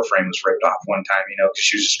my door frame was ripped off one time, because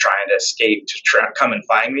she was just trying to escape to try to come and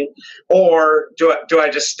find me, or do I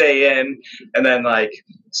just stay in? And then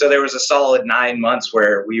so there was a solid 9 months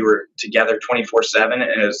where we were together 24/7, and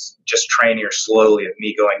it was just training her slowly of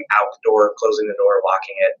me going out the door, closing the door,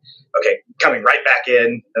 locking it, okay, coming right back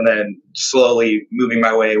in, and then slowly moving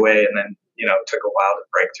my way away, and then took a while to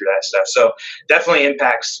break through that stuff. So definitely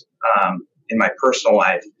impacts in my personal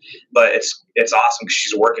life, but it's awesome because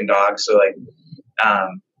she's a working dog. So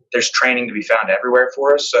there's training to be found everywhere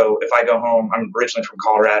for us. So if I go home, I'm originally from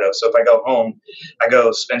Colorado. So if I go home, I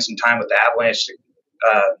go spend some time with the avalanche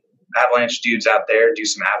dudes out there, do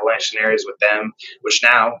some avalanche scenarios with them, which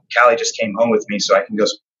now Callie just came home with me, so I can go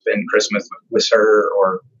spend Christmas with her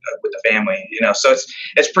or with the family, so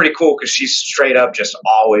it's pretty cool because she's straight up just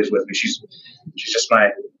always with me. She's just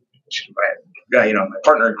my my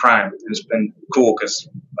partner in crime. It's been cool because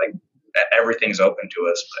everything's open to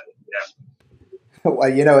us, but yeah.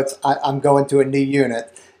 Well, I'm going to a new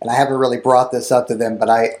unit, and I haven't really brought this up to them, but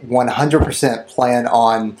I 100% plan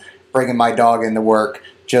on bringing my dog into work,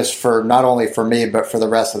 just for not only for me but for the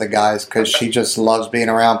rest of the guys, because she just loves being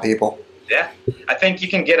around people. Yeah, I think you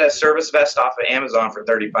can get a service vest off of Amazon for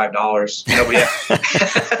 $35.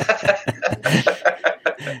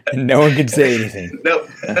 No one can say anything. Nope.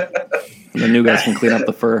 The new guys can clean up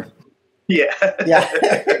the fur. Yeah.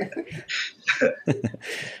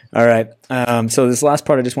 All right. So this last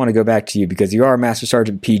part, I just want to go back to you because you are a Master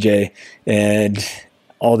Sergeant PJ, and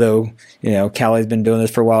although, Callie's been doing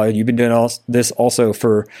this for a while, you've been doing this also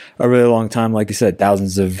for a really long time. Like you said,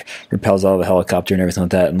 thousands of rappels out of a helicopter and everything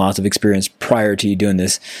like that, and lots of experience prior to you doing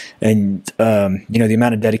this. And, the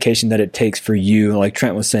amount of dedication that it takes for you, like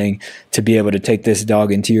Trent was saying, to be able to take this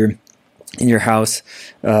dog in your house,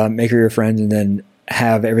 make her your friend, and then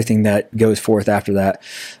have everything that goes forth after that,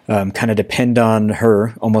 kind of depend on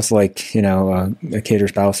her, almost like, a cater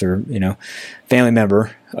spouse or, family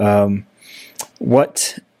member.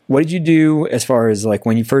 What did you do as far as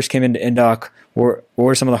when you first came into NDOC? What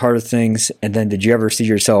were some of the hardest things? And then did you ever see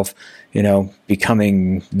yourself,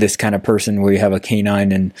 becoming this kind of person where you have a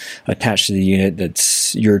canine and attached to the unit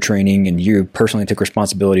that's your training and you personally took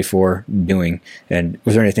responsibility for doing? And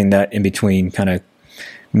was there anything that in between kind of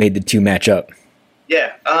made the two match up?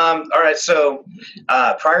 Yeah. All right. So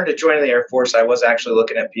prior to joining the Air Force, I was actually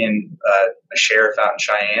looking at being a sheriff out in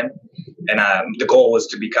Cheyenne. And the goal was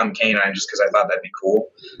to become canine just because I thought that'd be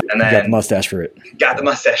cool. And then got the mustache for it. Got the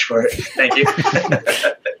mustache for it. Thank you.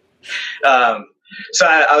 So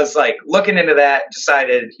I was looking into that,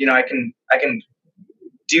 decided, I can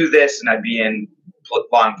do this and I'd be in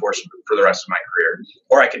law enforcement for the rest of my career,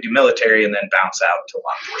 or I could do military and then bounce out to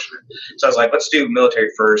law enforcement. So I was let's do military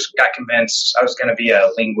first. Got convinced I was going to be a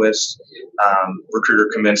linguist. Recruiter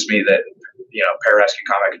convinced me that, pararescue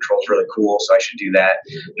combat control is really cool, so I should do that.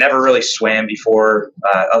 Never really swam before,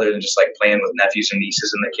 other than just playing with nephews and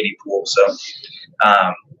nieces in the kiddie pool. So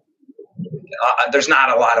there's not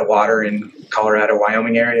a lot of water in Colorado,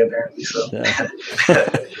 Wyoming area apparently. So Yeah.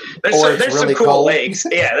 there's some cool lakes.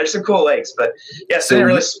 Yeah, there's some cool lakes, but so didn't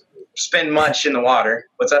really spend much in the water.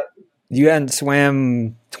 What's up? You hadn't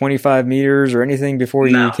swam 25 meters or anything before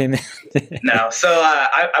you came in? No. So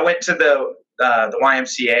I went to the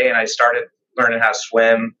YMCA and I started learning how to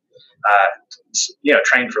swim.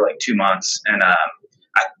 Trained for 2 months, and I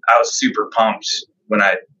was super pumped when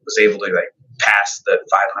I was able to pass the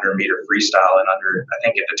 500 meter freestyle in under, I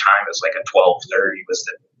think at the time it was a 12:30 was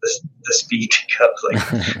the speed to go,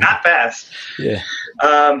 not fast. Yeah.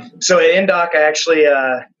 So at NDOC, I actually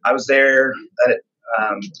I was there a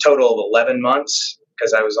total of 11 months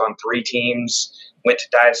because I was on 3 teams. Went to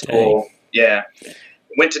dive school. Dang. Yeah.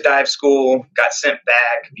 Went to dive school, got sent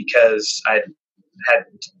back because I had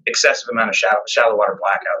excessive amount of shallow water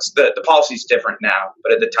blackouts. The policy's different now,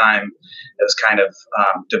 but at the time it was kind of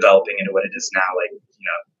developing into what it is now,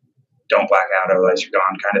 don't black out, otherwise you're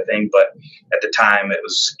gone kind of thing. But at the time it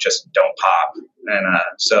was just don't pop. And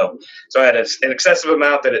so I had an excessive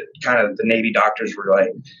amount that the Navy doctors were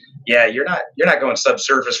yeah, you're not going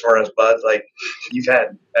subsurface for us, bud. You've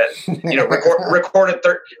had,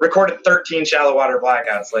 recorded 13 shallow water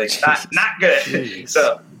blackouts. Not good. Jeez.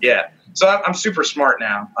 So yeah. So I'm super smart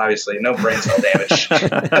now. Obviously, no brain cell damage.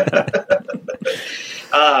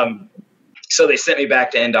 So they sent me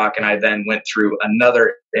back to NDOC, and I then went through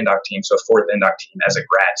another NDOC team, so a 4th NDOC team as a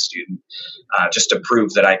grad student, just to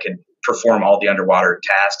prove that I could perform all the underwater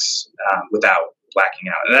tasks without blacking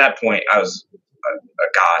out. And at that point, I was a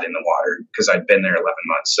god in the water because I'd been there 11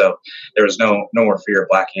 months. So there was no more fear of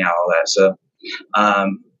blacking out, all that.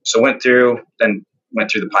 So went through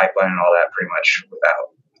the pipeline and all that pretty much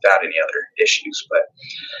without any other issues.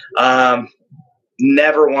 But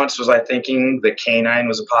never once was I thinking the canine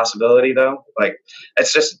was a possibility, though. Like,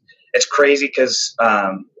 it's crazy because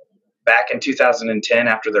back in 2010,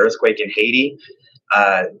 after the earthquake in Haiti,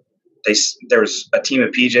 there was a team of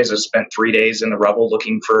PJs that spent 3 days in the rubble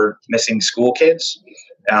looking for missing school kids.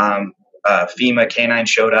 FEMA canine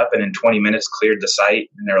showed up and in 20 minutes cleared the site,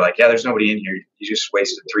 and they were like, yeah, there's nobody in here. You just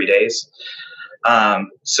wasted 3 days.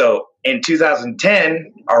 So in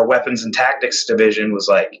 2010, our weapons and tactics division was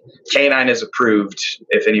like, canine is approved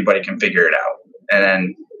if anybody can figure it out. And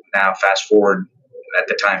then now fast forward at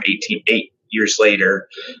the time, 8 years later,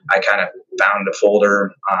 I kind of found a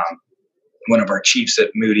folder. One of our chiefs at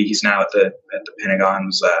Moody, he's now at the Pentagon,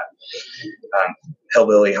 was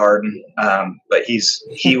Hillbilly Harden. But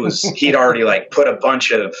he'd already like put a bunch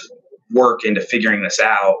of work into figuring this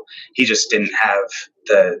out. He just didn't have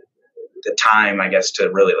the time, I guess, to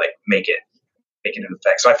really like make it in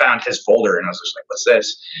effect. So I found his folder and I was just like, what's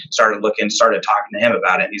this? Started looking, started talking to him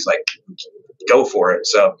about it. And he's like, go for it.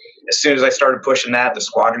 So as soon as I started pushing that, the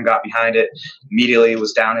squadron got behind it, immediately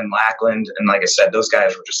was down in Lackland. And like I said, those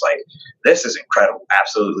guys were just like, this is incredible.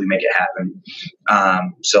 Absolutely make it happen.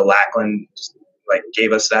 So Lackland like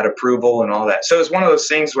gave us that approval and all that. So it was one of those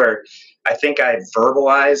things where I think I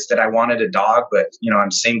verbalized that I wanted a dog, but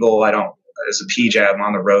I'm single. I don't, as a PJ, I'm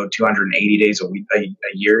on the road 280 days a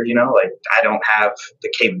year, like I don't have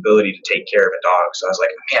the capability to take care of a dog. So I was like,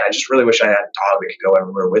 man, I just really wish I had a dog that could go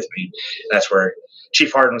everywhere with me. And that's where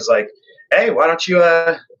Chief Harden was like, hey, why don't you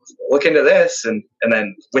look into this? And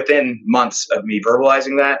then within months of me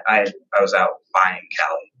verbalizing that, I was out buying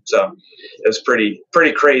Cali. So it was pretty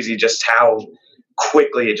crazy just how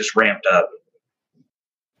quickly it just ramped up.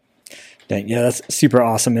 Yeah, that's super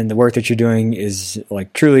awesome. And the work that you're doing is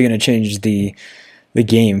like truly going to change the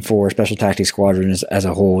game for Special Tactics Squadrons as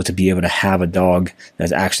a whole, to be able to have a dog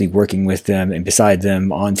that's actually working with them and beside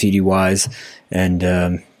them on TDYs,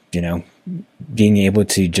 and, being able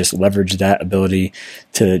to just leverage that ability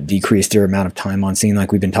to decrease their amount of time on scene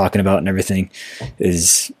like we've been talking about and everything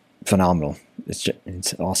is phenomenal.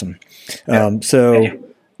 It's awesome. So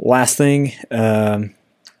last thing,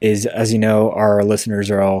 is, as you know, our listeners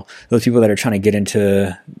are all those people that are trying to get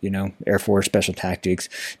into, Air Force Special Tactics,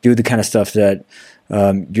 do the kind of stuff that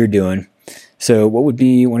you're doing. So what would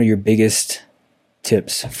be one of your biggest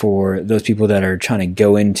tips for those people that are trying to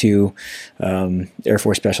go into Air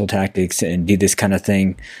Force Special Tactics and do this kind of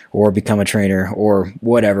thing, or become a trainer or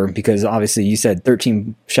whatever? Because obviously you said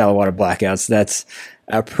 13 shallow water blackouts. That's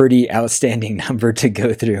a pretty outstanding number to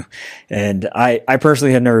go through. And I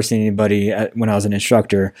personally had never seen anybody when I was an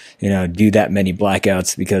instructor, do that many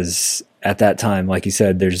blackouts, because at that time, like you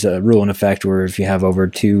said, there's a rule in effect where if you have over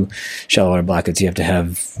 2 shallow water blackouts, you have to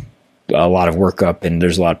have a lot of work up, and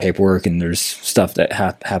there's a lot of paperwork, and there's stuff that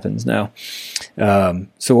happens now.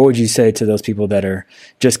 So what would you say to those people that are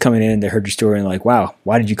just coming in, they heard your story and like, wow,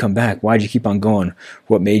 why did you come back? Why did you keep on going?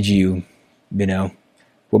 What made you,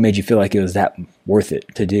 what made you feel like it was that worth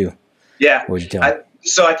it to do? Yeah. What would you tell them?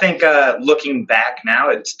 So I think looking back now,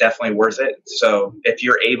 it's definitely worth it. So if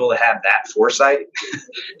you're able to have that foresight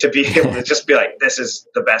to be able to just be like, this is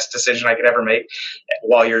the best decision I could ever make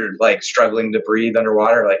while you're like struggling to breathe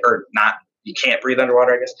underwater, or not, you can't breathe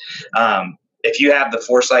underwater, I guess. If you have the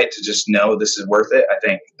foresight to just know this is worth it, I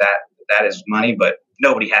think that is money, but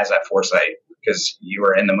nobody has that foresight because you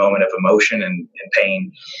are in the moment of emotion and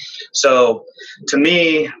pain. So to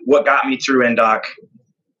me, what got me through NDOC,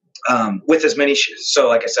 with as many, so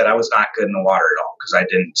like I said, I was not good in the water at all because I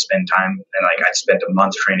didn't spend time, and like I spent a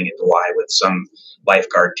month training at the Y with some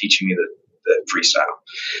lifeguard teaching me the freestyle.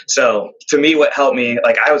 So to me, what helped me,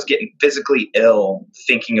 like I was getting physically ill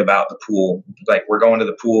thinking about the pool. Like we're going to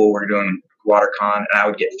the pool, we're doing WaterCon, and I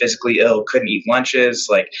would get physically ill, couldn't eat lunches.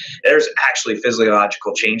 Like there's actually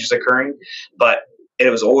physiological changes occurring, but it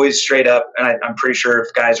was always straight up. And I'm pretty sure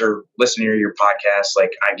if guys are listening to your podcast, like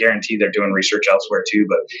I guarantee they're doing research elsewhere too.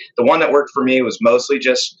 But the one that worked for me was mostly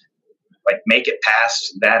just like make it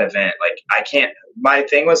past that event. Like my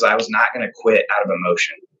thing was I was not going to quit out of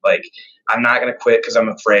emotion. Like I'm not going to quit because I'm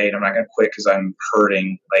afraid. I'm not going to quit because I'm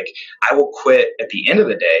hurting. Like I will quit at the end of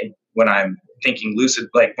the day when I'm thinking lucid,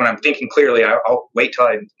 like when I'm thinking clearly. I'll wait till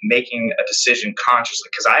I'm making a decision consciously,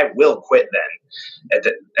 because I will quit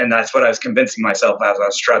then. And that's what I was convincing myself as I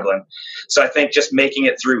was struggling. So I think just making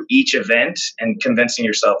it through each event and convincing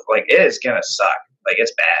yourself like it is going to suck. Like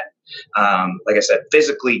it's bad. Like I said,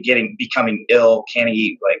 physically becoming ill, can't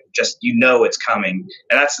eat, like just, you know, it's coming.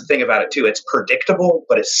 And that's the thing about it too. It's predictable,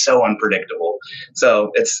 but it's so unpredictable.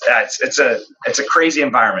 So it's a crazy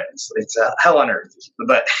environment. It's a hell on earth,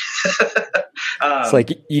 but it's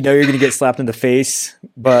like, you know, you're going to get slapped in the face,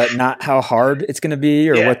 but not how hard it's going to be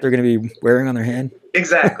or what they're going to be wearing on their hand.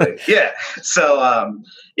 Exactly. Yeah. So,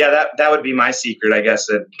 that would be my secret, I guess.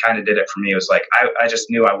 That kind of did it for me. It was like, I just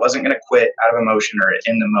knew I wasn't going to quit out of emotion or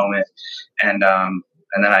in the moment. And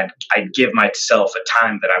then I'd give myself a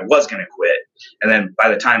time that I was going to quit. And then by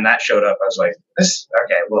the time that showed up, I was like, this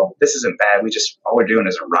isn't bad. All we're doing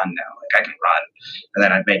is a run now. Like, I can run. And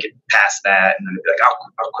then I'd make it past that. And then I'd be like,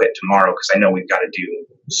 I'll quit tomorrow, because I know we've got to do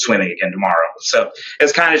swimming again tomorrow. So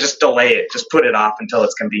it's kind of just delay it, just put it off until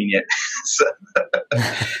it's convenient.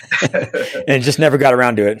 And just never got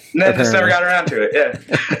around to it. Just never got around to it. Yeah.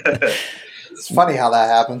 It's funny how that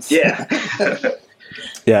happens. Yeah.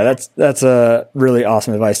 Yeah, that's a really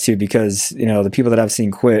awesome advice too, because, you know, the people that I've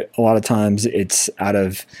seen quit, a lot of times it's out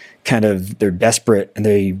of kind of, they're desperate and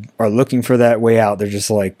they are looking for that way out. They're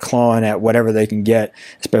just like clawing at whatever they can get,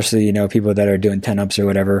 especially, you know, people that are doing 10-ups or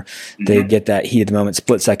whatever. Mm-hmm. They get that heat of the moment,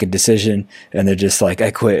 split-second decision, and they're just like,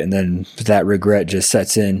 I quit. And then that regret just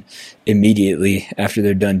sets in immediately after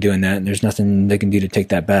they're done doing that. And there's nothing they can do to take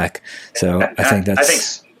that back. So I think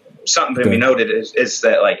that's... something to be noted is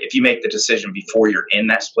that, like, if you make the decision before you're in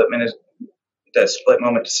that split moment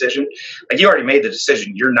decision, like, you already made the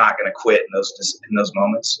decision, you're not going to quit in those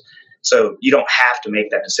moments. So you don't have to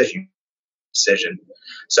make that decision.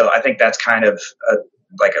 So I think that's kind of a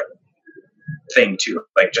thing too.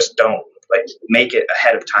 Like, just don't, like, make it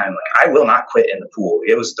ahead of time. Like, I will not quit in the pool.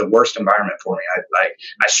 It was the worst environment for me.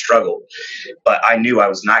 I struggled, but I knew I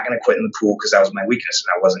was not going to quit in the pool because that was my weakness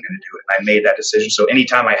and I wasn't going to do it. I made that decision. So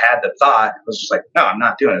anytime I had the thought, I was just like, no, I'm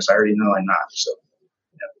not doing this. I already know I'm not. So,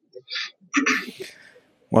 yeah.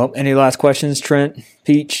 Well, any last questions, Trent,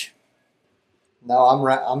 Peach? No,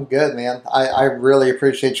 I'm good, man. I really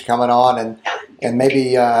appreciate you coming on, and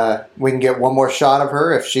maybe we can get one more shot of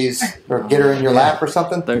her or get her in your lap or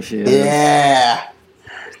something. There she is. Yeah.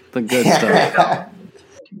 The good stuff.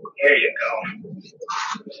 There you go.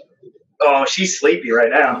 Oh, she's sleepy right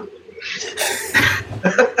now.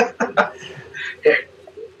 Here,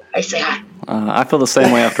 I say hi. I feel the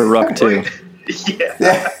same way after Ruck too.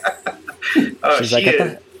 Yeah. Oh,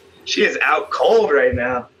 she is out cold right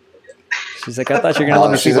now. She's like, I thought you were going to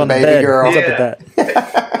let me sleep on the bed. Girl. What's up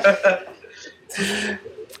with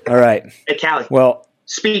that? All right. Hey, Callie. Well,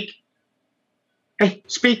 speak. Hey,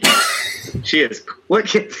 speak. She is.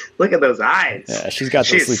 Look at those eyes. Yeah, she's got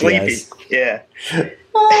those sleepy eyes. Yeah. All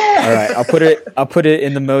right. I'll put it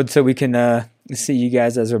in the mode so we can see you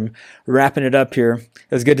guys as I'm wrapping it up here.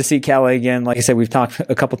 It was good to see Callie again. Like I said, we've talked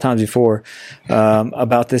a couple times before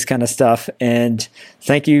about this kind of stuff. And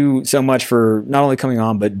thank you so much for not only coming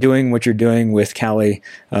on, but doing what you're doing with Callie.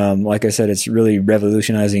 Like I said, it's really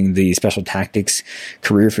revolutionizing the special tactics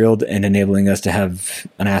career field and enabling us to have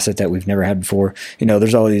an asset that we've never had before. You know,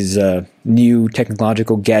 there's all these new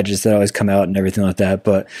technological gadgets that always come out and everything like that.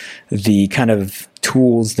 But the kind of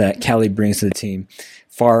tools that Callie brings to the team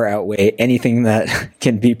far outweigh anything that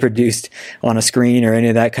can be produced on a screen or any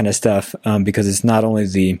of that kind of stuff, because it's not only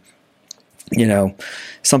the, you know,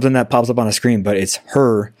 something that pops up on a screen, but it's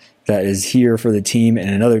her that is here for the team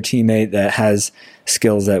and another teammate that has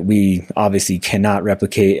skills that we obviously cannot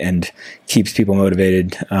replicate and keeps people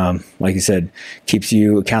motivated. Like you said, keeps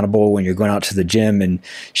you accountable when you're going out to the gym and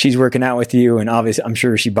she's working out with you. And obviously I'm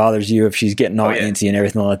sure she bothers you if she's getting all antsy and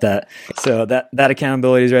everything like that. So that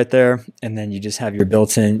accountability is right there. And then you just have your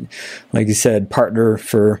built-in, like you said, partner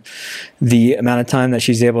for the amount of time that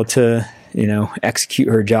she's able to, you know, execute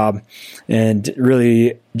her job and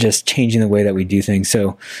really just changing the way that we do things.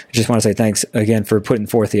 So I just want to say thanks again for putting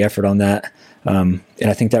forth the effort on that. And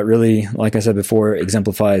I think that really, like I said before,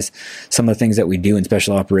 exemplifies some of the things that we do in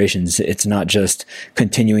special operations. It's not just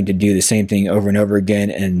continuing to do the same thing over and over again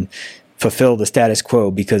and fulfill the status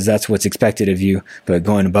quo because that's what's expected of you, but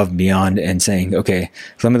going above and beyond and saying, okay,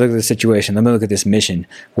 let me look at the situation. Let me look at this mission.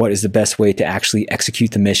 What is the best way to actually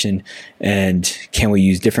execute the mission? And can we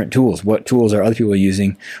use different tools? What tools are other people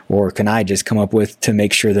using? Or can I just come up with to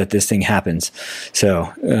make sure that this thing happens?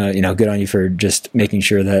 So, you know, good on you for just making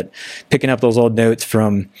sure that picking up those old notes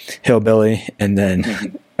from Hillbilly and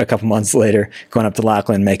then a couple months later, going up to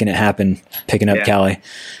Lackland, making it happen, picking up Callie.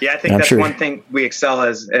 Yeah, I think that's one thing we excel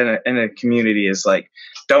as in a community is like,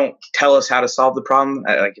 don't tell us how to solve the problem.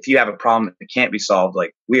 Like if you have a problem that can't be solved,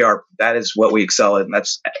 like that is what we excel in.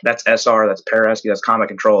 That's SR, that's pararescue, that's combat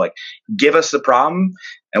control. Like give us the problem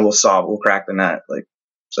and we'll crack the nut. Like,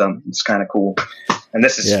 so it's kind of cool. And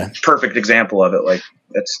this is a perfect example of it. Like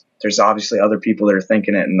there's obviously other people that are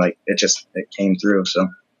thinking it, and like it came through. So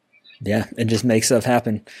yeah, it just makes stuff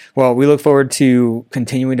happen. Well, we look forward to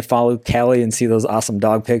continuing to follow Callie and see those awesome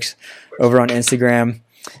dog pics over on Instagram.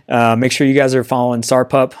 Make sure you guys are following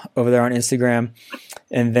Sarpup over there on Instagram.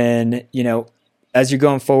 And then, as you're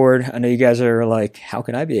going forward, I know you guys are like, how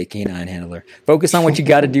can I be a canine handler? Focus on what you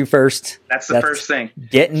got to do first. That's the first thing.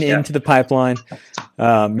 Getting into the pipeline.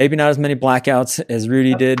 Maybe not as many blackouts as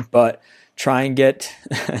Rudy did, but try and get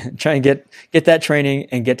that training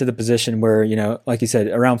and get to the position where, like you said,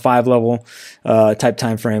 around 5 level type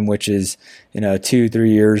time frame, which is 2-3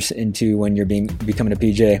 years into when you're becoming a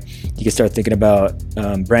PJ. You can start thinking about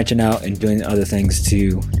branching out and doing other things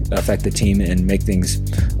to affect the team and make things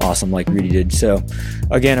awesome like Rudy did. So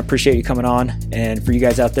again, appreciate you coming on, and for you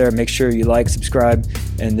guys out there, make sure you like, subscribe,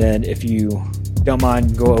 and then if you don't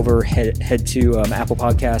mind, go over, head to Apple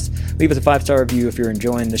Podcasts, leave us a 5-star review if you're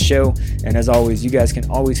enjoying the show. And as always, you guys can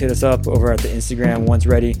always hit us up over at the Instagram, One's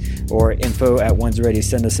Ready, or info@One's Ready.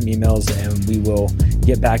 Send us some emails and we will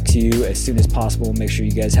get back to you as soon as possible. Make sure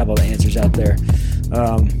you guys have all the answers out there.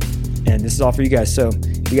 And this is all for you guys. So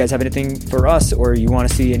if you guys have anything for us, or you want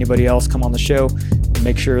to see anybody else come on the show,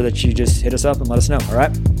 make sure that you just hit us up and let us know. All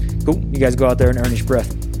right, cool. You guys go out there and earn your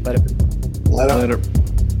breath. Later.